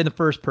combat in the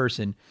first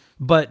person,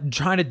 but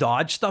trying to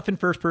dodge stuff in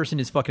first person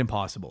is fucking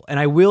impossible. And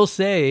I will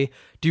say,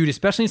 dude,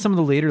 especially in some of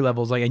the later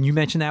levels, like, and you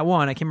mentioned that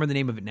one, I can't remember the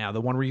name of it now,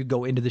 the one where you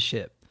go into the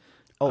ship.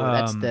 Oh,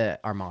 that's the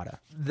Armada.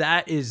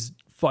 That is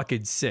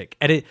fucking sick.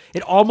 And it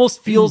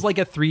almost feels like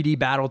a 3D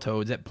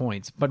Battletoads at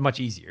points, but much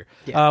easier.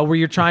 Yeah. Where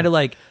you're trying to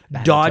like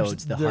dodge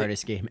Battletoads, the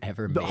hardest game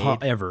ever the- made.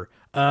 ever.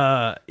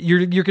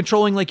 You're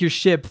controlling like your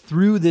ship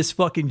through this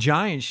fucking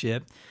giant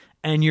ship,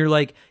 and you're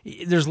like,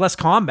 there's less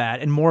combat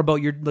and more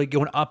about your like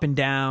going up and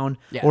down,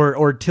 Yeah.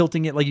 or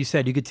tilting it. Like you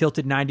said, you could tilt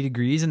it 90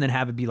 degrees and then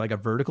have it be like a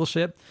vertical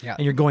ship. Yeah.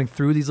 And you're going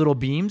through these little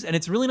beams, and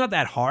it's really not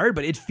that hard,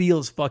 but it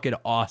feels fucking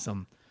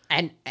awesome.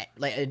 And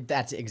like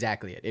that's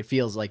exactly it. It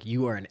feels like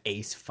you are an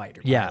ace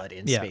fighter Yeah, pilot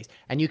in yeah. space,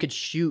 and you could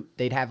shoot.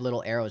 They'd have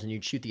little arrows, and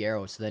you'd shoot the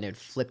arrows, so then it'd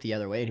flip the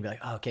other way, and you'd be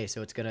like, oh, "Okay,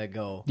 so it's gonna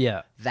go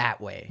that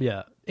way."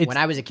 Yeah. When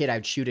I was a kid,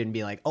 I'd shoot it and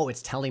be like, "Oh,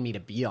 it's telling me to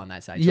be on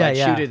that side." So Yeah, I'd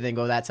yeah. shoot it and then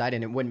go that side,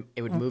 and it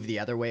would move the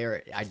other way,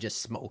 or I'd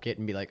just smoke it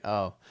and be like,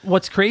 "Oh."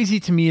 What's crazy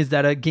to me is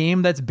that a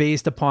game that's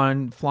based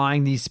upon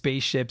flying these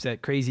spaceships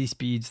at crazy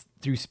speeds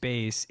through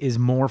space is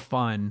more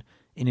fun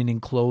in an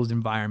enclosed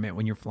environment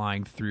when you're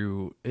flying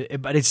through,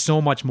 but it's so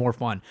much more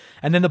fun.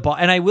 And then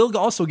and I will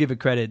also give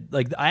it credit.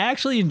 Like, I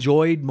actually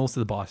enjoyed most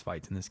of the boss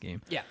fights in this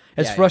game. Yeah.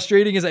 As Yeah,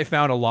 frustrating as I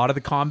found a lot of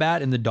the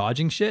combat and the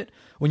dodging shit,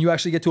 when you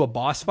actually get to a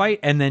boss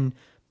fight and then,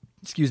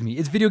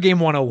 it's video game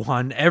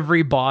 101.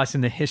 Every boss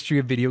in the history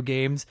of video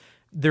games,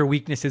 their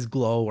weaknesses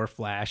glow or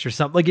flash or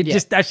something. Like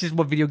that's just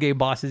what video game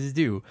bosses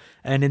do.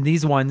 And in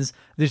these ones,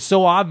 they're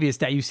so obvious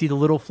that you see the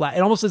little flash.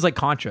 It almost is like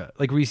Contra,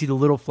 like where you see the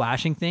little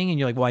flashing thing and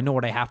you're like, well, I know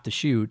what I have to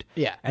shoot.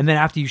 Yeah. And then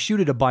after you shoot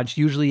it a bunch,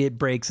 usually it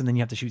breaks and then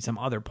you have to shoot some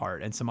other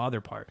part and some other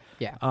part.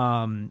 Yeah.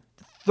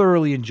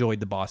 Thoroughly enjoyed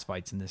the boss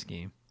fights in this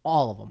game.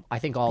 All of them. I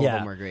think all of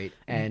them were great.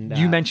 And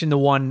you mentioned the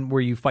one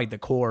where you fight the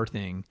core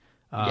thing.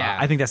 Yeah.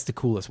 I think that's the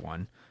coolest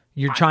one.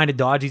 You're trying to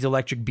dodge these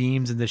electric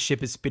beams, and the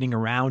ship is spinning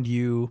around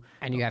you.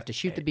 and you have to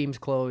shoot the beams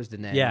closed,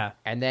 and then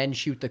and then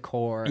shoot the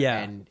core. Yeah,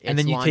 and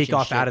then you take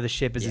off shit. out of the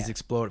ship as it's Yeah.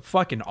 exploded.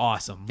 Fucking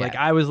awesome! Like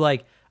Yeah. I was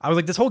like,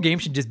 this whole game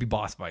should just be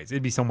boss fights.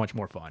 It'd be so much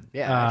more fun.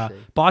 Yeah,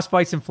 actually. boss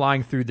fights and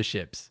flying through the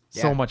ships,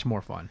 so Yeah. much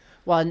more fun.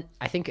 Well, and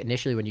I think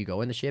initially when you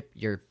go in the ship,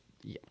 your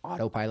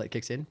autopilot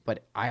kicks in.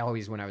 But I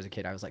always, when I was a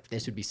kid, I was like,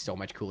 this would be so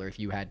much cooler if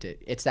you had to.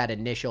 It's that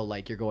initial,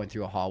 like, you're going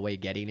through a hallway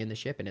getting in the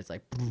ship, and it's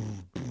like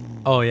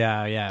Oh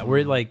yeah.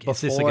 We're like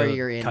it's just before like a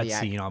you're in the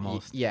cutscene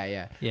almost.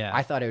 Yeah.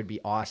 I thought it would be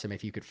awesome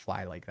if you could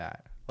fly like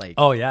that. Like,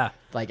 Oh yeah,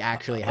 like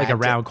actually like had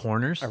around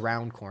corners.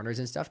 around corners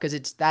and stuff,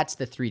 because that's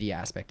the 3D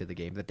aspect of the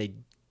game that they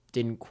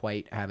didn't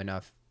quite have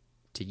enough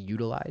to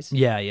utilize.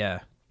 Yeah.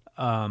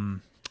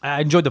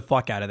 I enjoyed the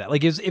fuck out of that.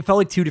 Like it felt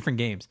like two different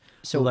games.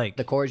 So like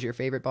the core is your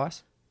favorite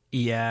boss?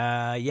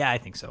 yeah, I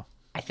think so.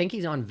 I think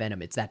he's on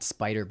Venom. It's that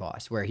spider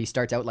boss where he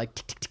starts out like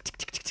tick, tick, tick, tick,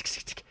 tick, tick,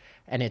 tick, tick,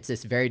 and it's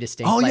this very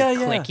distinct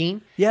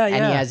clicking. Yeah, And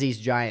yeah. he has these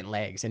giant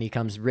legs, and he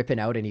comes ripping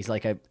out, and he's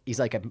like a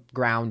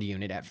ground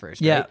unit at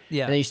first. Yeah, right?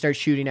 yeah. And then you start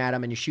shooting at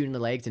him, and you're shooting the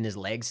legs, and his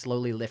legs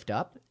slowly lift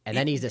up, and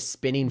then he's a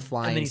spinning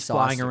flying. And then he's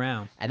saucer. flying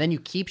around. And then you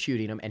keep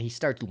shooting him, and he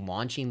starts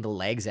launching the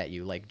legs at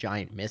you like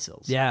giant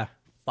missiles. Yeah.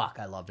 Fuck,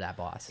 I love that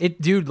boss.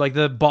 Dude, like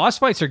the boss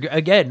fights are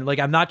again, like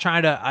I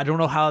don't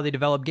know how they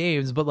develop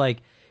games, but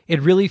like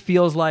It really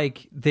feels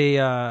like they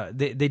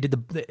did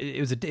it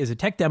was a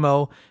tech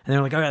demo, and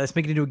they're like, all right, let's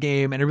make it into a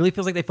game. And it really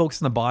feels like they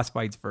focused on the boss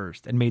fights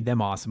first and made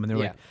them awesome. And they're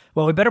like,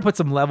 well, we better put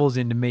some levels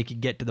in to make it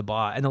get to the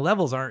boss. And the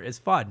levels aren't as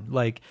fun.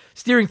 Like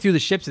steering through the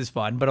ships is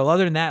fun, but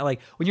other than that,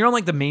 like when you're on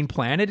like the main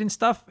planet and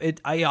stuff,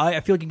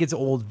 I feel like it gets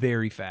old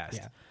very fast.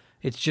 Yeah.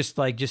 It's just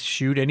like just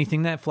shoot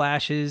anything that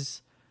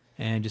flashes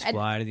and just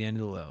fly to the end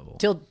of the level.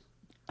 Till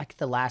like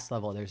the last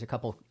level, there's a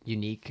couple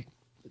unique.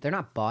 They're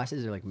not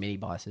bosses; they're like mini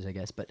bosses, I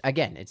guess. But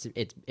again, it's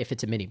if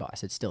it's a mini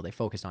boss, it's still they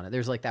focused on it.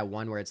 There's like that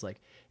one where it's like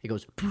it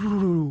goes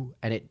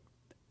and it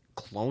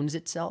clones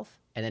itself,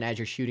 and then as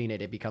you're shooting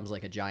it, it becomes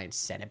like a giant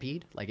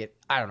centipede. Like it,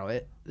 I don't know.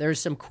 There's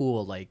some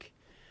cool like.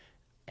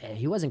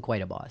 He wasn't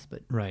quite a boss,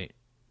 but right.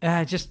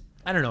 I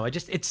don't know.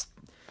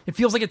 It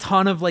feels like a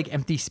ton of like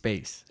empty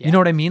space. Yeah. You know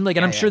what I mean? Like,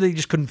 and I'm sure they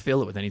just couldn't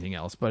fill it with anything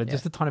else, but it's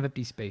just a ton of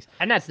empty space.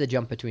 And that's the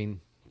jump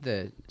between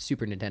the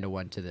Super Nintendo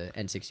one to the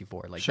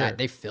N64. Like that,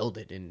 they filled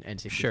it in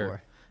N64.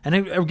 Sure. And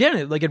again,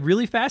 it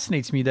really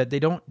fascinates me that they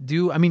don't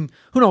do. I mean,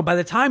 who knows? By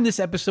the time this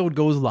episode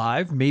goes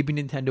live, maybe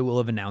Nintendo will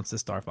have announced the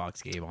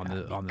StarFox game on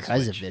the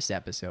because Switch. Of this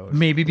episode.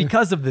 Maybe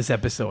because of this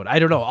episode. I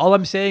don't know. All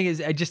I'm saying is,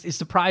 it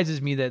surprises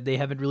me that they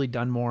haven't really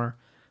done more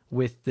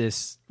with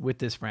this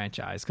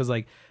franchise, because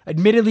like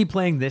admittedly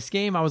playing this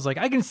game, I was like,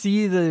 I can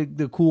see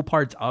the cool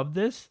parts of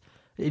this.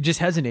 It just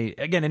hasn't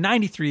again in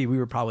 '93. We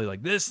were probably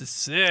like, this is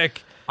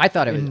sick. I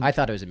thought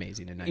it was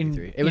amazing in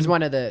 '93. It was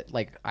one of the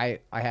like I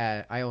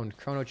owned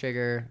Chrono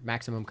Trigger,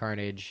 Maximum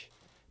Carnage,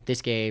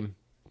 this game,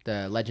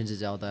 the Legends of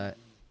Zelda,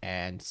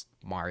 and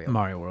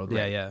Mario World.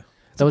 Right? Yeah.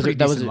 That was a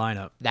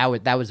lineup.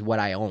 That was what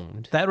I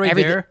owned. That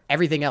there.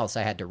 Everything else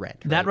I had to rent.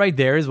 Right? That right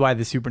there is why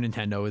the Super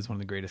Nintendo is one of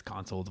the greatest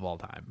consoles of all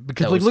time.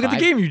 Because like, look at the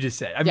game you just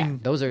said. I mean,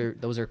 those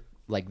are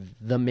like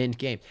the mint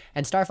game.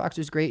 And Star Fox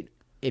was great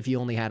if you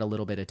only had a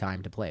little bit of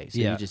time to play. So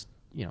you just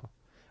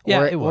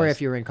or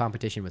if you were in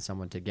competition with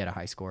someone to get a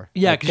high score.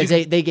 Yeah, because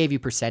they gave you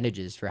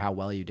percentages for how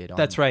well you did.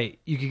 That's right.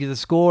 You could get the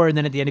score, and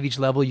then at the end of each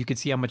level, you could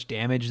see how much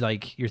damage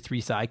like your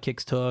 3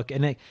 sidekicks took.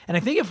 And I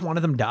think if one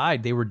of them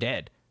died, they were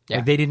dead. Yeah.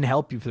 Like they didn't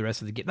help you for the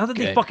rest of the game. Not that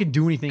they fucking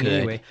do anything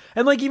anyway.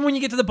 And like even when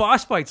you get to the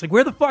boss fights, like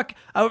where the fuck?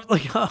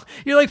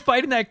 You're like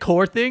fighting that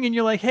core thing, and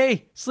you're like,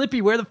 "Hey,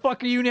 Slippy, where the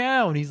fuck are you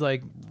now?" And he's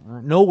like,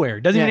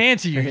 "Nowhere." Doesn't even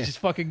answer you. He's just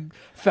fucking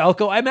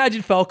Falco. I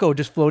imagine Falco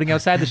just floating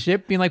outside the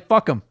ship, being like,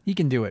 "Fuck him. He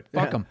can do it.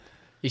 Fuck him."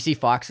 You see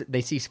Fox.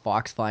 They see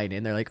Fox flying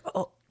in. They're like,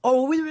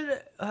 "Oh, wait a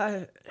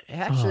minute.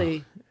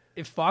 Actually."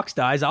 If Fox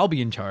dies, I'll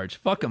be in charge.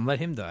 Fuck him. Let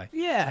him die.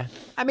 Yeah.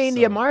 I mean,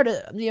 the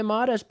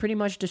Armada's pretty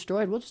much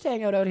destroyed. We'll just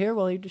hang out here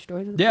while he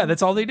destroys it. Yeah,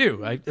 that's all they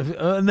do.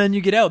 And then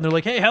you get out, and they're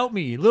like, hey, help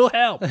me. Little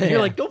help. And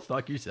you're like, go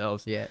fuck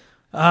yourselves. Yeah.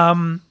 I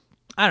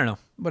don't know.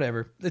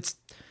 Whatever.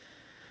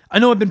 I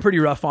know I've been pretty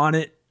rough on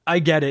it. I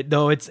get it,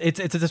 though. It's a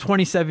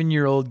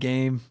 27-year-old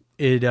game.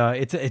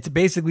 It's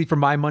basically, for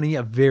my money,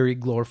 a very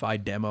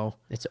glorified demo.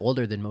 It's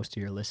older than most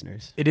of your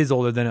listeners. It is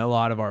older than a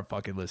lot of our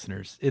fucking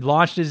listeners. It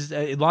launched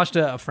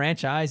a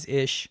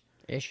franchise-ish.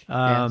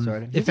 Yeah,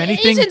 sort of. If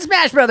anything, he's in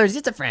Smash Brothers.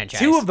 It's a franchise.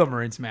 2 of them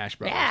are in Smash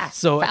Brothers. Yeah,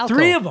 so Falco.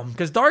 3 of them,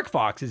 because Dark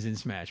Fox is in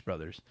Smash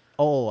Brothers.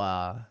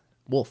 Oh,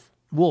 Wolf,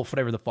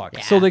 whatever the fuck.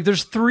 Yeah. So like,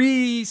 there's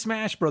 3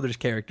 Smash Brothers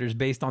characters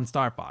based on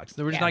Star Fox.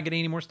 We're just not getting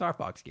any more Star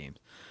Fox games.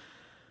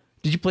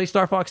 Did you play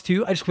Star Fox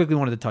 2? I just quickly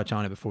wanted to touch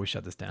on it before we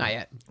shut this down. Not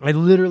yet. I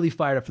literally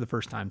fired up for the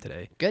first time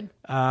today. Good.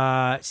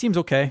 Seems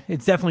okay.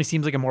 It definitely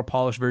seems like a more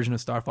polished version of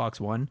Star Fox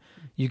 1.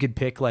 You could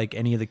pick like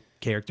any of the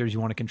characters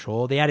you want to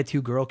control. They added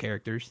 2 girl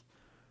characters.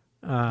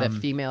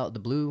 The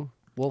blue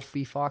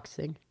wolfy fox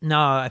thing? No,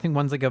 I think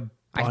one's like a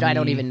bunny. I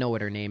don't even know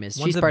what her name is.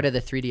 She's part of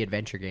the 3D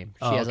adventure game.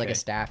 She has like a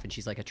staff, and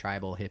she's like a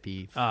tribal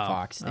hippie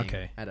fox thing.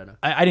 Okay. I don't know.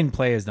 I didn't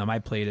play as them. I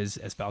played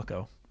as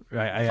Falco.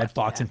 I had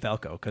Fox and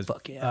Falco.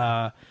 Fuck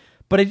yeah.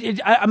 But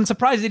I'm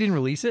surprised they didn't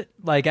release it.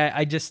 Like,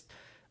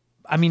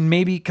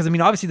 maybe, because,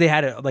 obviously they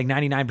had it like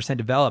 99%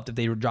 developed if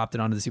they dropped it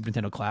onto the Super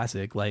Nintendo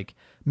Classic. Like,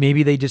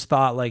 maybe they just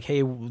thought, like,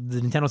 hey,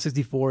 the Nintendo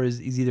 64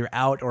 is either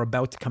out or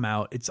about to come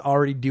out. It's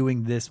already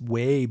doing this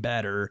way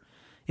better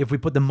if we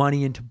put the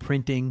money into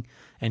printing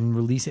and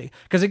releasing.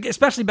 Because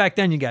especially back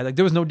then, you guys, like,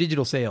 there was no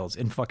digital sales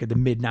in fucking the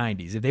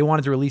mid-90s. If they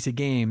wanted to release a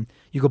game,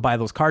 you go buy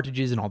those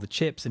cartridges and all the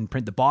chips and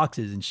print the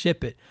boxes and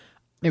ship it.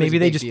 Maybe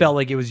they just felt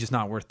like it was just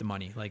not worth the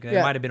money. Like, it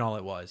might have been all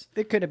it was.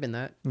 It could have been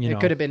that.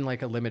 It could have been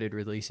like a limited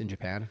release in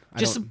Japan.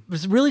 It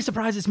really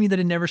surprises me that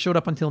it never showed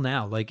up until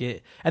now. And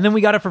then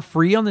we got it for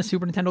free on the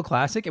Super Nintendo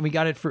Classic, and we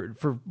got it for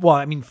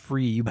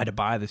free. You had to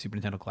buy the Super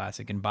Nintendo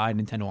Classic and buy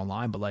Nintendo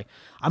Online, but like,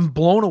 I'm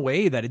blown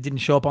away that it didn't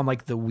show up on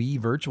like the Wii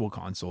Virtual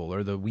Console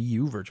or the Wii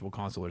U Virtual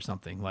Console or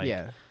something. Like,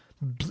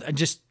 it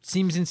just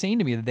seems insane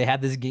to me that they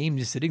had this game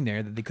just sitting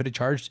there that they could have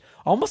charged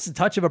almost a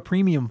touch of a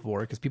premium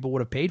for, because people would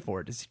have paid for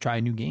it to try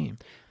a new game.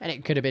 And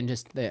it could have been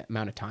just the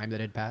amount of time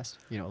that had passed.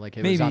 Like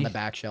it was on the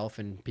back shelf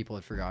and people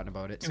had forgotten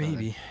about it. So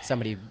maybe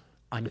somebody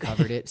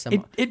uncovered it.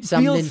 Some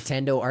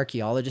Nintendo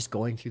archaeologist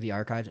going through the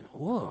archives. And,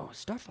 whoa,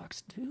 Star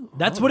Fox 2.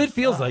 That's what it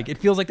feels like. It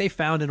feels like they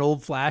found an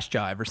old flash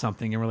drive or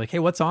something and were like, hey,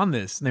 what's on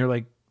this? And they were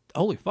like,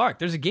 holy fuck,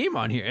 there's a game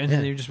on here. And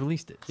then they just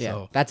released it. Yeah,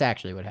 so. that's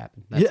actually what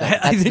happened. That's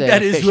I think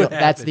that is what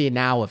happened. That's the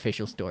now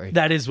official story.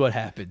 That is what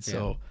happened.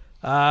 So,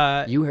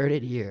 you heard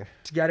it here.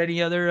 Got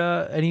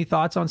any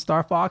thoughts on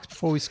StarFox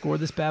before we score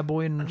this bad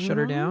boy and shut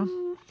her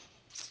down?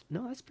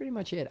 No, that's pretty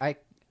much it. I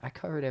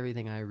covered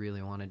everything I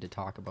really wanted to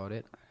talk about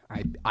it.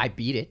 I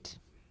beat it.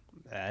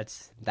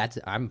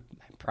 I'm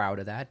proud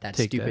of that. That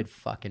stupid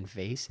fucking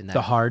face and that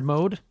the hard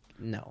mode.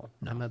 No,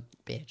 I'm a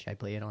bitch. I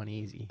play it on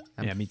easy.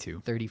 Yeah, me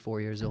too.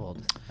 34 years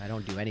old. I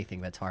don't do anything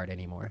that's hard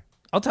anymore.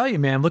 I'll tell you,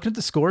 man, looking at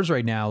the scores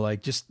right now,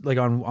 like just like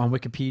on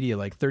Wikipedia,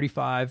 like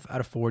 35 out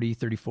of 40,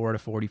 34 out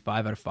of 40,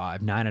 5 out of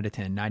 5, 9 out of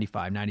 10,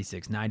 95,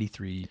 96,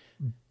 93.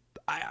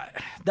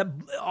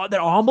 That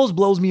almost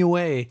blows me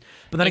away.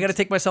 But then I got to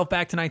take myself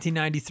back to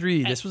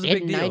 1993. This was a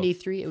big deal. In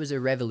 93, it was a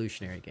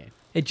revolutionary game.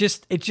 It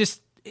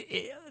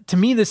to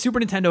me, the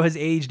Super Nintendo has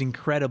aged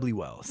incredibly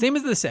well. Same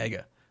as the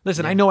Sega.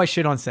 Listen, I know I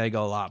shit on Sega a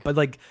lot, but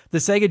like the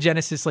Sega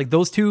Genesis, like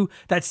those two,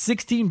 that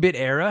 16-bit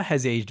era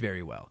has aged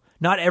very well.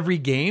 Not every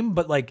game,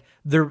 but like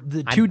the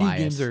 2D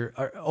games are.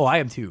 Oh, I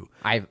am too.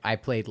 I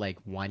played like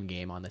one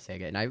game on the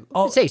Sega, and I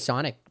would say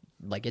Sonic.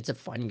 Like, it's a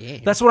fun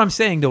game. That's what I'm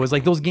saying, though, is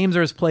like those games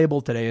are as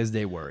playable today as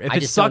they were. If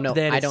it sucked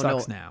then, it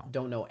sucks now.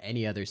 Don't know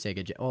any other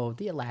Sega.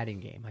 The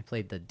Aladdin game. I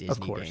played the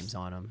Disney games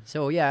on them.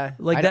 So, yeah.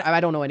 Like I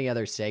don't know any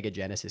other Sega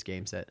Genesis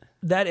games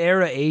that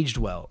era aged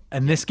well,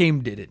 and this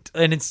game didn't.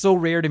 And it's so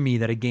rare to me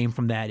that a game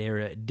from that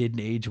era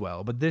didn't age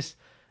well. But this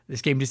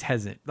game just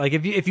hasn't. Like,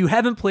 if you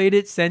haven't played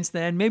it since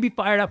then, maybe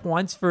fire it up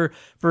once for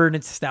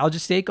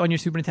nostalgia's sake on your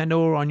Super Nintendo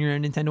or on your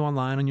Nintendo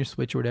Online, on your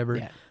Switch or whatever.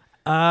 Yeah.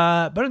 But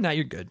other than that,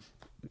 you're good.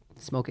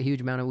 Smoke a huge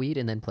amount of weed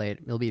and then play it.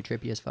 It'll be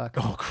trippy as fuck.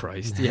 Oh,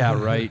 Christ. Yeah,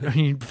 right. I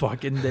mean, you'd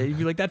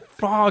be like, that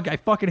frog. I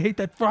fucking hate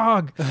that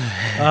frog. Okay.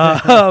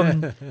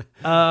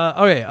 What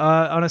are we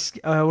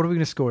going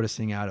to score this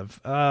thing out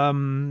of?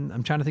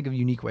 I'm trying to think of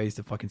unique ways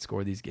to fucking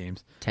score these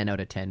games. 10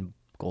 out of 10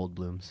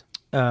 Goldblums.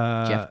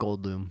 Jeff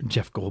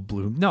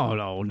Goldblum.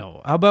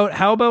 No.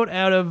 How about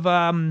out of,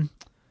 I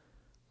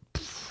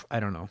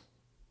don't know.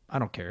 I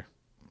don't care.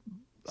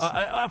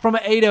 From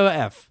an A to an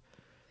F.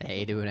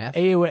 A to an F.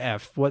 A to an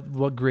F.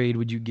 What grade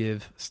would you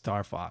give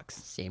StarFox?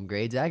 Same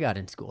grades I got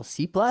in school.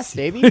 C+,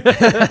 baby. C's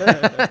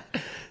a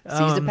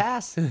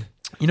pass.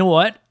 You know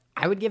what?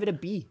 I would give it a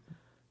B.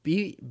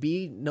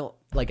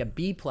 Like a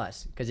B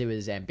plus, because it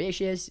was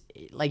ambitious.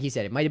 Like you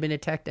said, it might have been a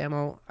tech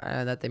demo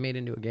that they made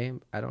into a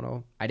game. I don't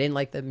know. I didn't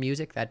like the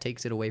music. That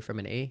takes it away from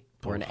an A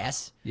or an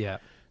S. Yeah.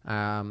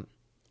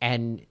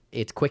 And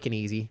it's quick and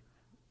easy.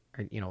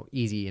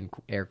 Easy in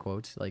air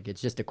quotes. Like, it's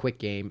just a quick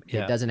game.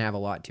 Yeah. It doesn't have a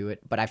lot to it,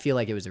 but I feel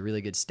like it was a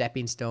really good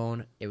stepping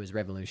stone. It was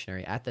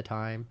revolutionary at the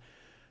time.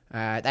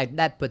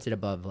 That puts it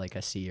above like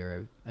a C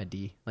or a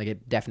D. Like,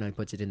 it definitely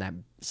puts it in that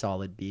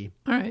solid B.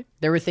 All right.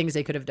 There were things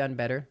they could have done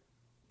better.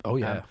 Oh,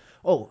 yeah.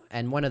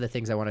 And one of the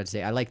things I wanted to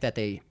say, I like that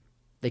they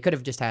could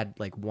have just had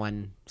like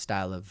one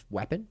style of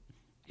weapon,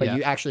 but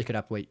you actually could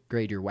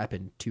upgrade your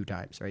weapon 2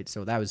 times, right?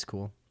 So that was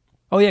cool.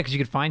 Oh, yeah, because you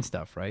could find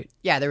stuff, right?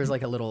 Yeah, there was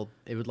like a little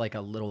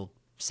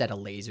set of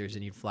lasers,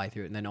 and you'd fly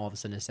through it, and then all of a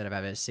sudden, instead of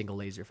having a single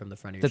laser from the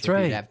front of your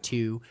ship, you'd have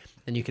 2,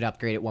 then you could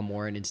upgrade it one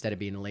more, and instead of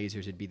being lasers,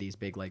 it'd be these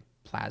big like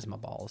plasma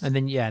balls. And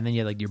then you had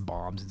like your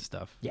bombs and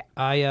stuff.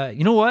 Yeah.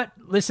 You know what?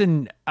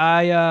 Listen,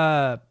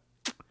 I'm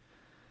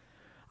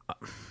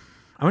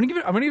gonna give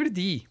it a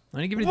D. I'm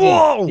gonna give it a D.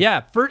 Whoa!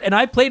 Yeah, and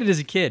I played it as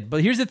a kid.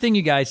 But here's the thing,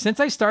 you guys. Since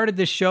I started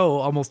this show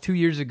almost 2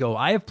 years ago,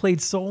 I have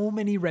played so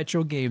many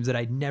retro games that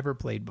I'd never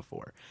played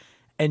before.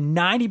 And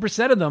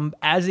 90% of them,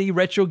 as a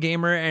retro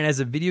gamer and as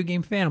a video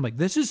game fan, I'm like,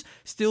 this is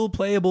still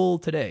playable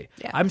today.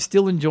 Yeah. I'm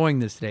still enjoying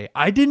this today.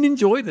 I didn't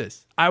enjoy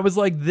this. I was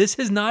like, this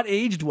has not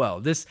aged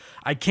well.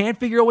 I can't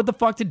figure out what the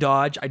fuck to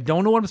dodge. I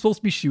don't know what I'm supposed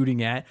to be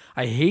shooting at.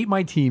 I hate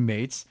my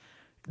teammates.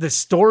 The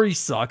story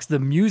sucks. The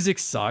music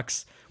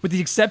sucks. With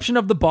the exception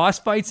of the boss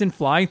fights and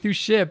flying through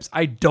ships,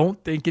 I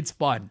don't think it's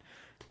fun.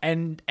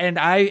 And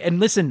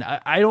listen,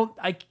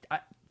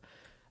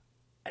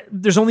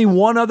 there's only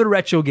one other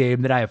retro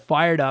game that I have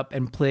fired up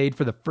and played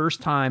for the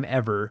first time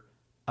ever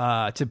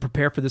to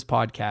prepare for this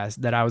podcast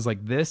that I was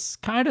like, this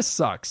kind of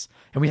sucks.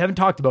 And we haven't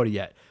talked about it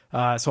yet.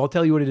 So I'll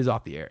tell you what it is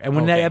off the air. And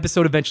when that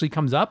episode eventually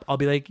comes up, I'll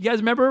be like, you guys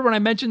remember when I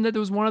mentioned that there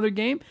was one other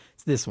game?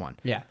 It's this one.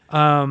 Yeah.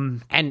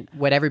 And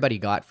what everybody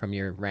got from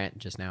your rant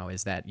just now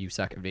is that you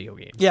suck at video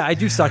games. Yeah, I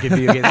do suck at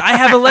video games. I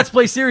have a Let's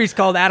Play series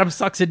called Adam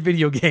Sucks at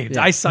Video Games.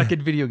 Yeah. I suck at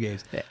video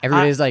games.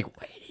 Everybody's like,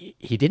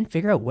 he didn't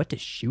figure out what to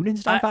shoot in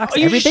StarFox?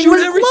 Everything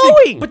was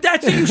glowing! But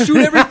that's it, you shoot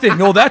everything.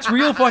 No, that's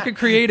real fucking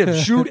creative.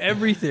 Shoot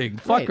everything.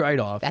 Fuck right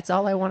off. That's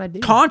all I want to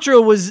do.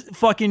 Contra was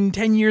fucking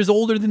 10 years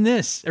older than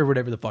this, or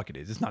whatever the fuck it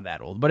is. It's not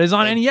that old, but it's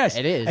on NES.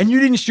 It is. And you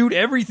didn't shoot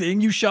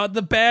everything. You shot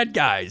the bad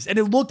guys. And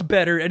it looked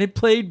better, and it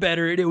played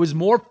better, and it was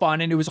more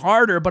fun, and it was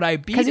harder, but I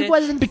beat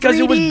it because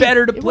it was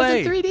better to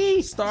play. It was a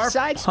 3D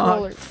side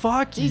scroller.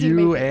 Fuck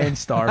you and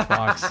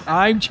StarFox.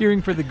 I'm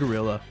cheering for the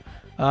gorilla.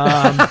 Good.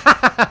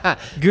 At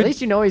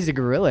least you know he's a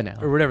gorilla now.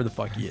 Or whatever the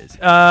fuck he is.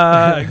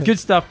 Good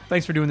stuff.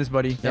 Thanks for doing this,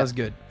 buddy. That was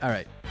good. All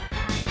right.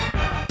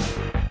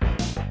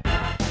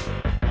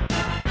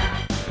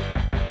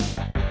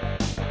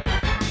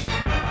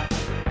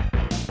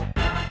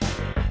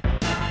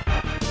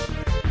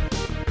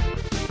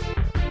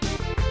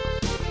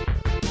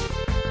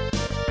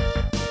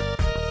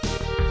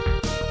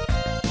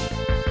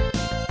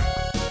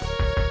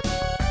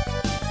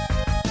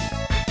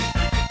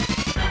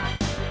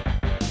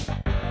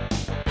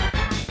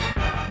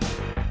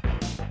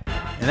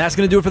 that's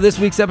going to do it for this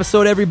week's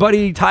episode,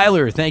 everybody.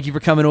 Tyler, thank you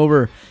for coming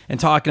over and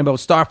talking about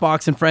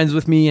StarFox and Friends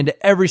with me, and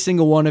to every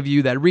single one of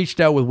you that reached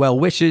out with well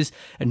wishes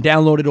and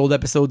downloaded old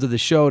episodes of the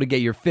show to get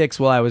your fix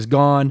while I was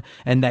gone,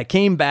 and that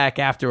came back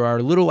after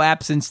our little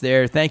absence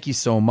there. Thank you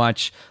so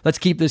much. Let's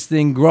keep this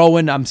thing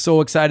growing. I'm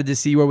so excited to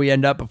see where we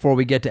end up before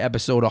we get to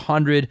episode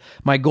 100.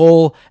 My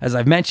goal, as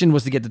I've mentioned,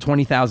 was to get to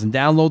 20,000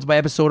 downloads by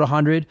episode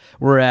 100.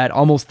 We're at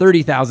almost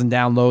 30,000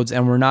 downloads,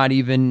 and we're not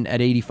even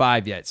at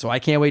 85 yet. So I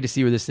can't wait to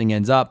see where this thing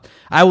ends up.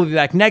 I will be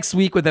back next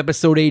week with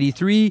episode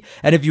 83.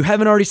 And if you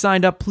haven't already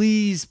signed up,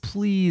 please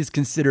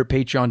consider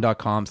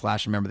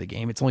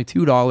patreon.com/rememberthegame. It's only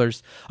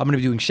 $2. I'm going to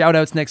be doing shout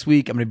outs next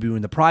week. I'm going to be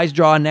doing the prize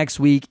draw next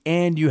week.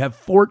 And you have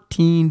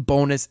 14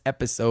 bonus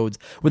episodes,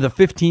 with a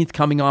 15th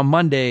coming on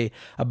Monday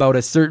about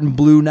a certain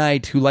blue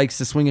knight who likes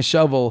to swing a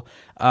shovel.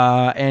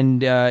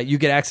 And you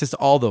get access to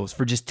all those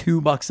for just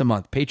 $2 a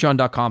month.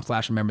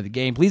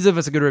 Patreon.com/rememberthegame. Please leave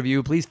us a good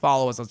review. Please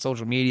follow us on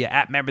social media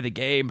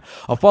 @rememberthegame.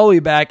 I'll follow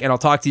you back, and I'll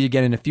talk to you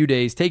again in a few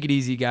days. Take it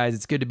easy, guys.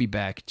 It's good to be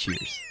back.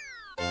 Cheers.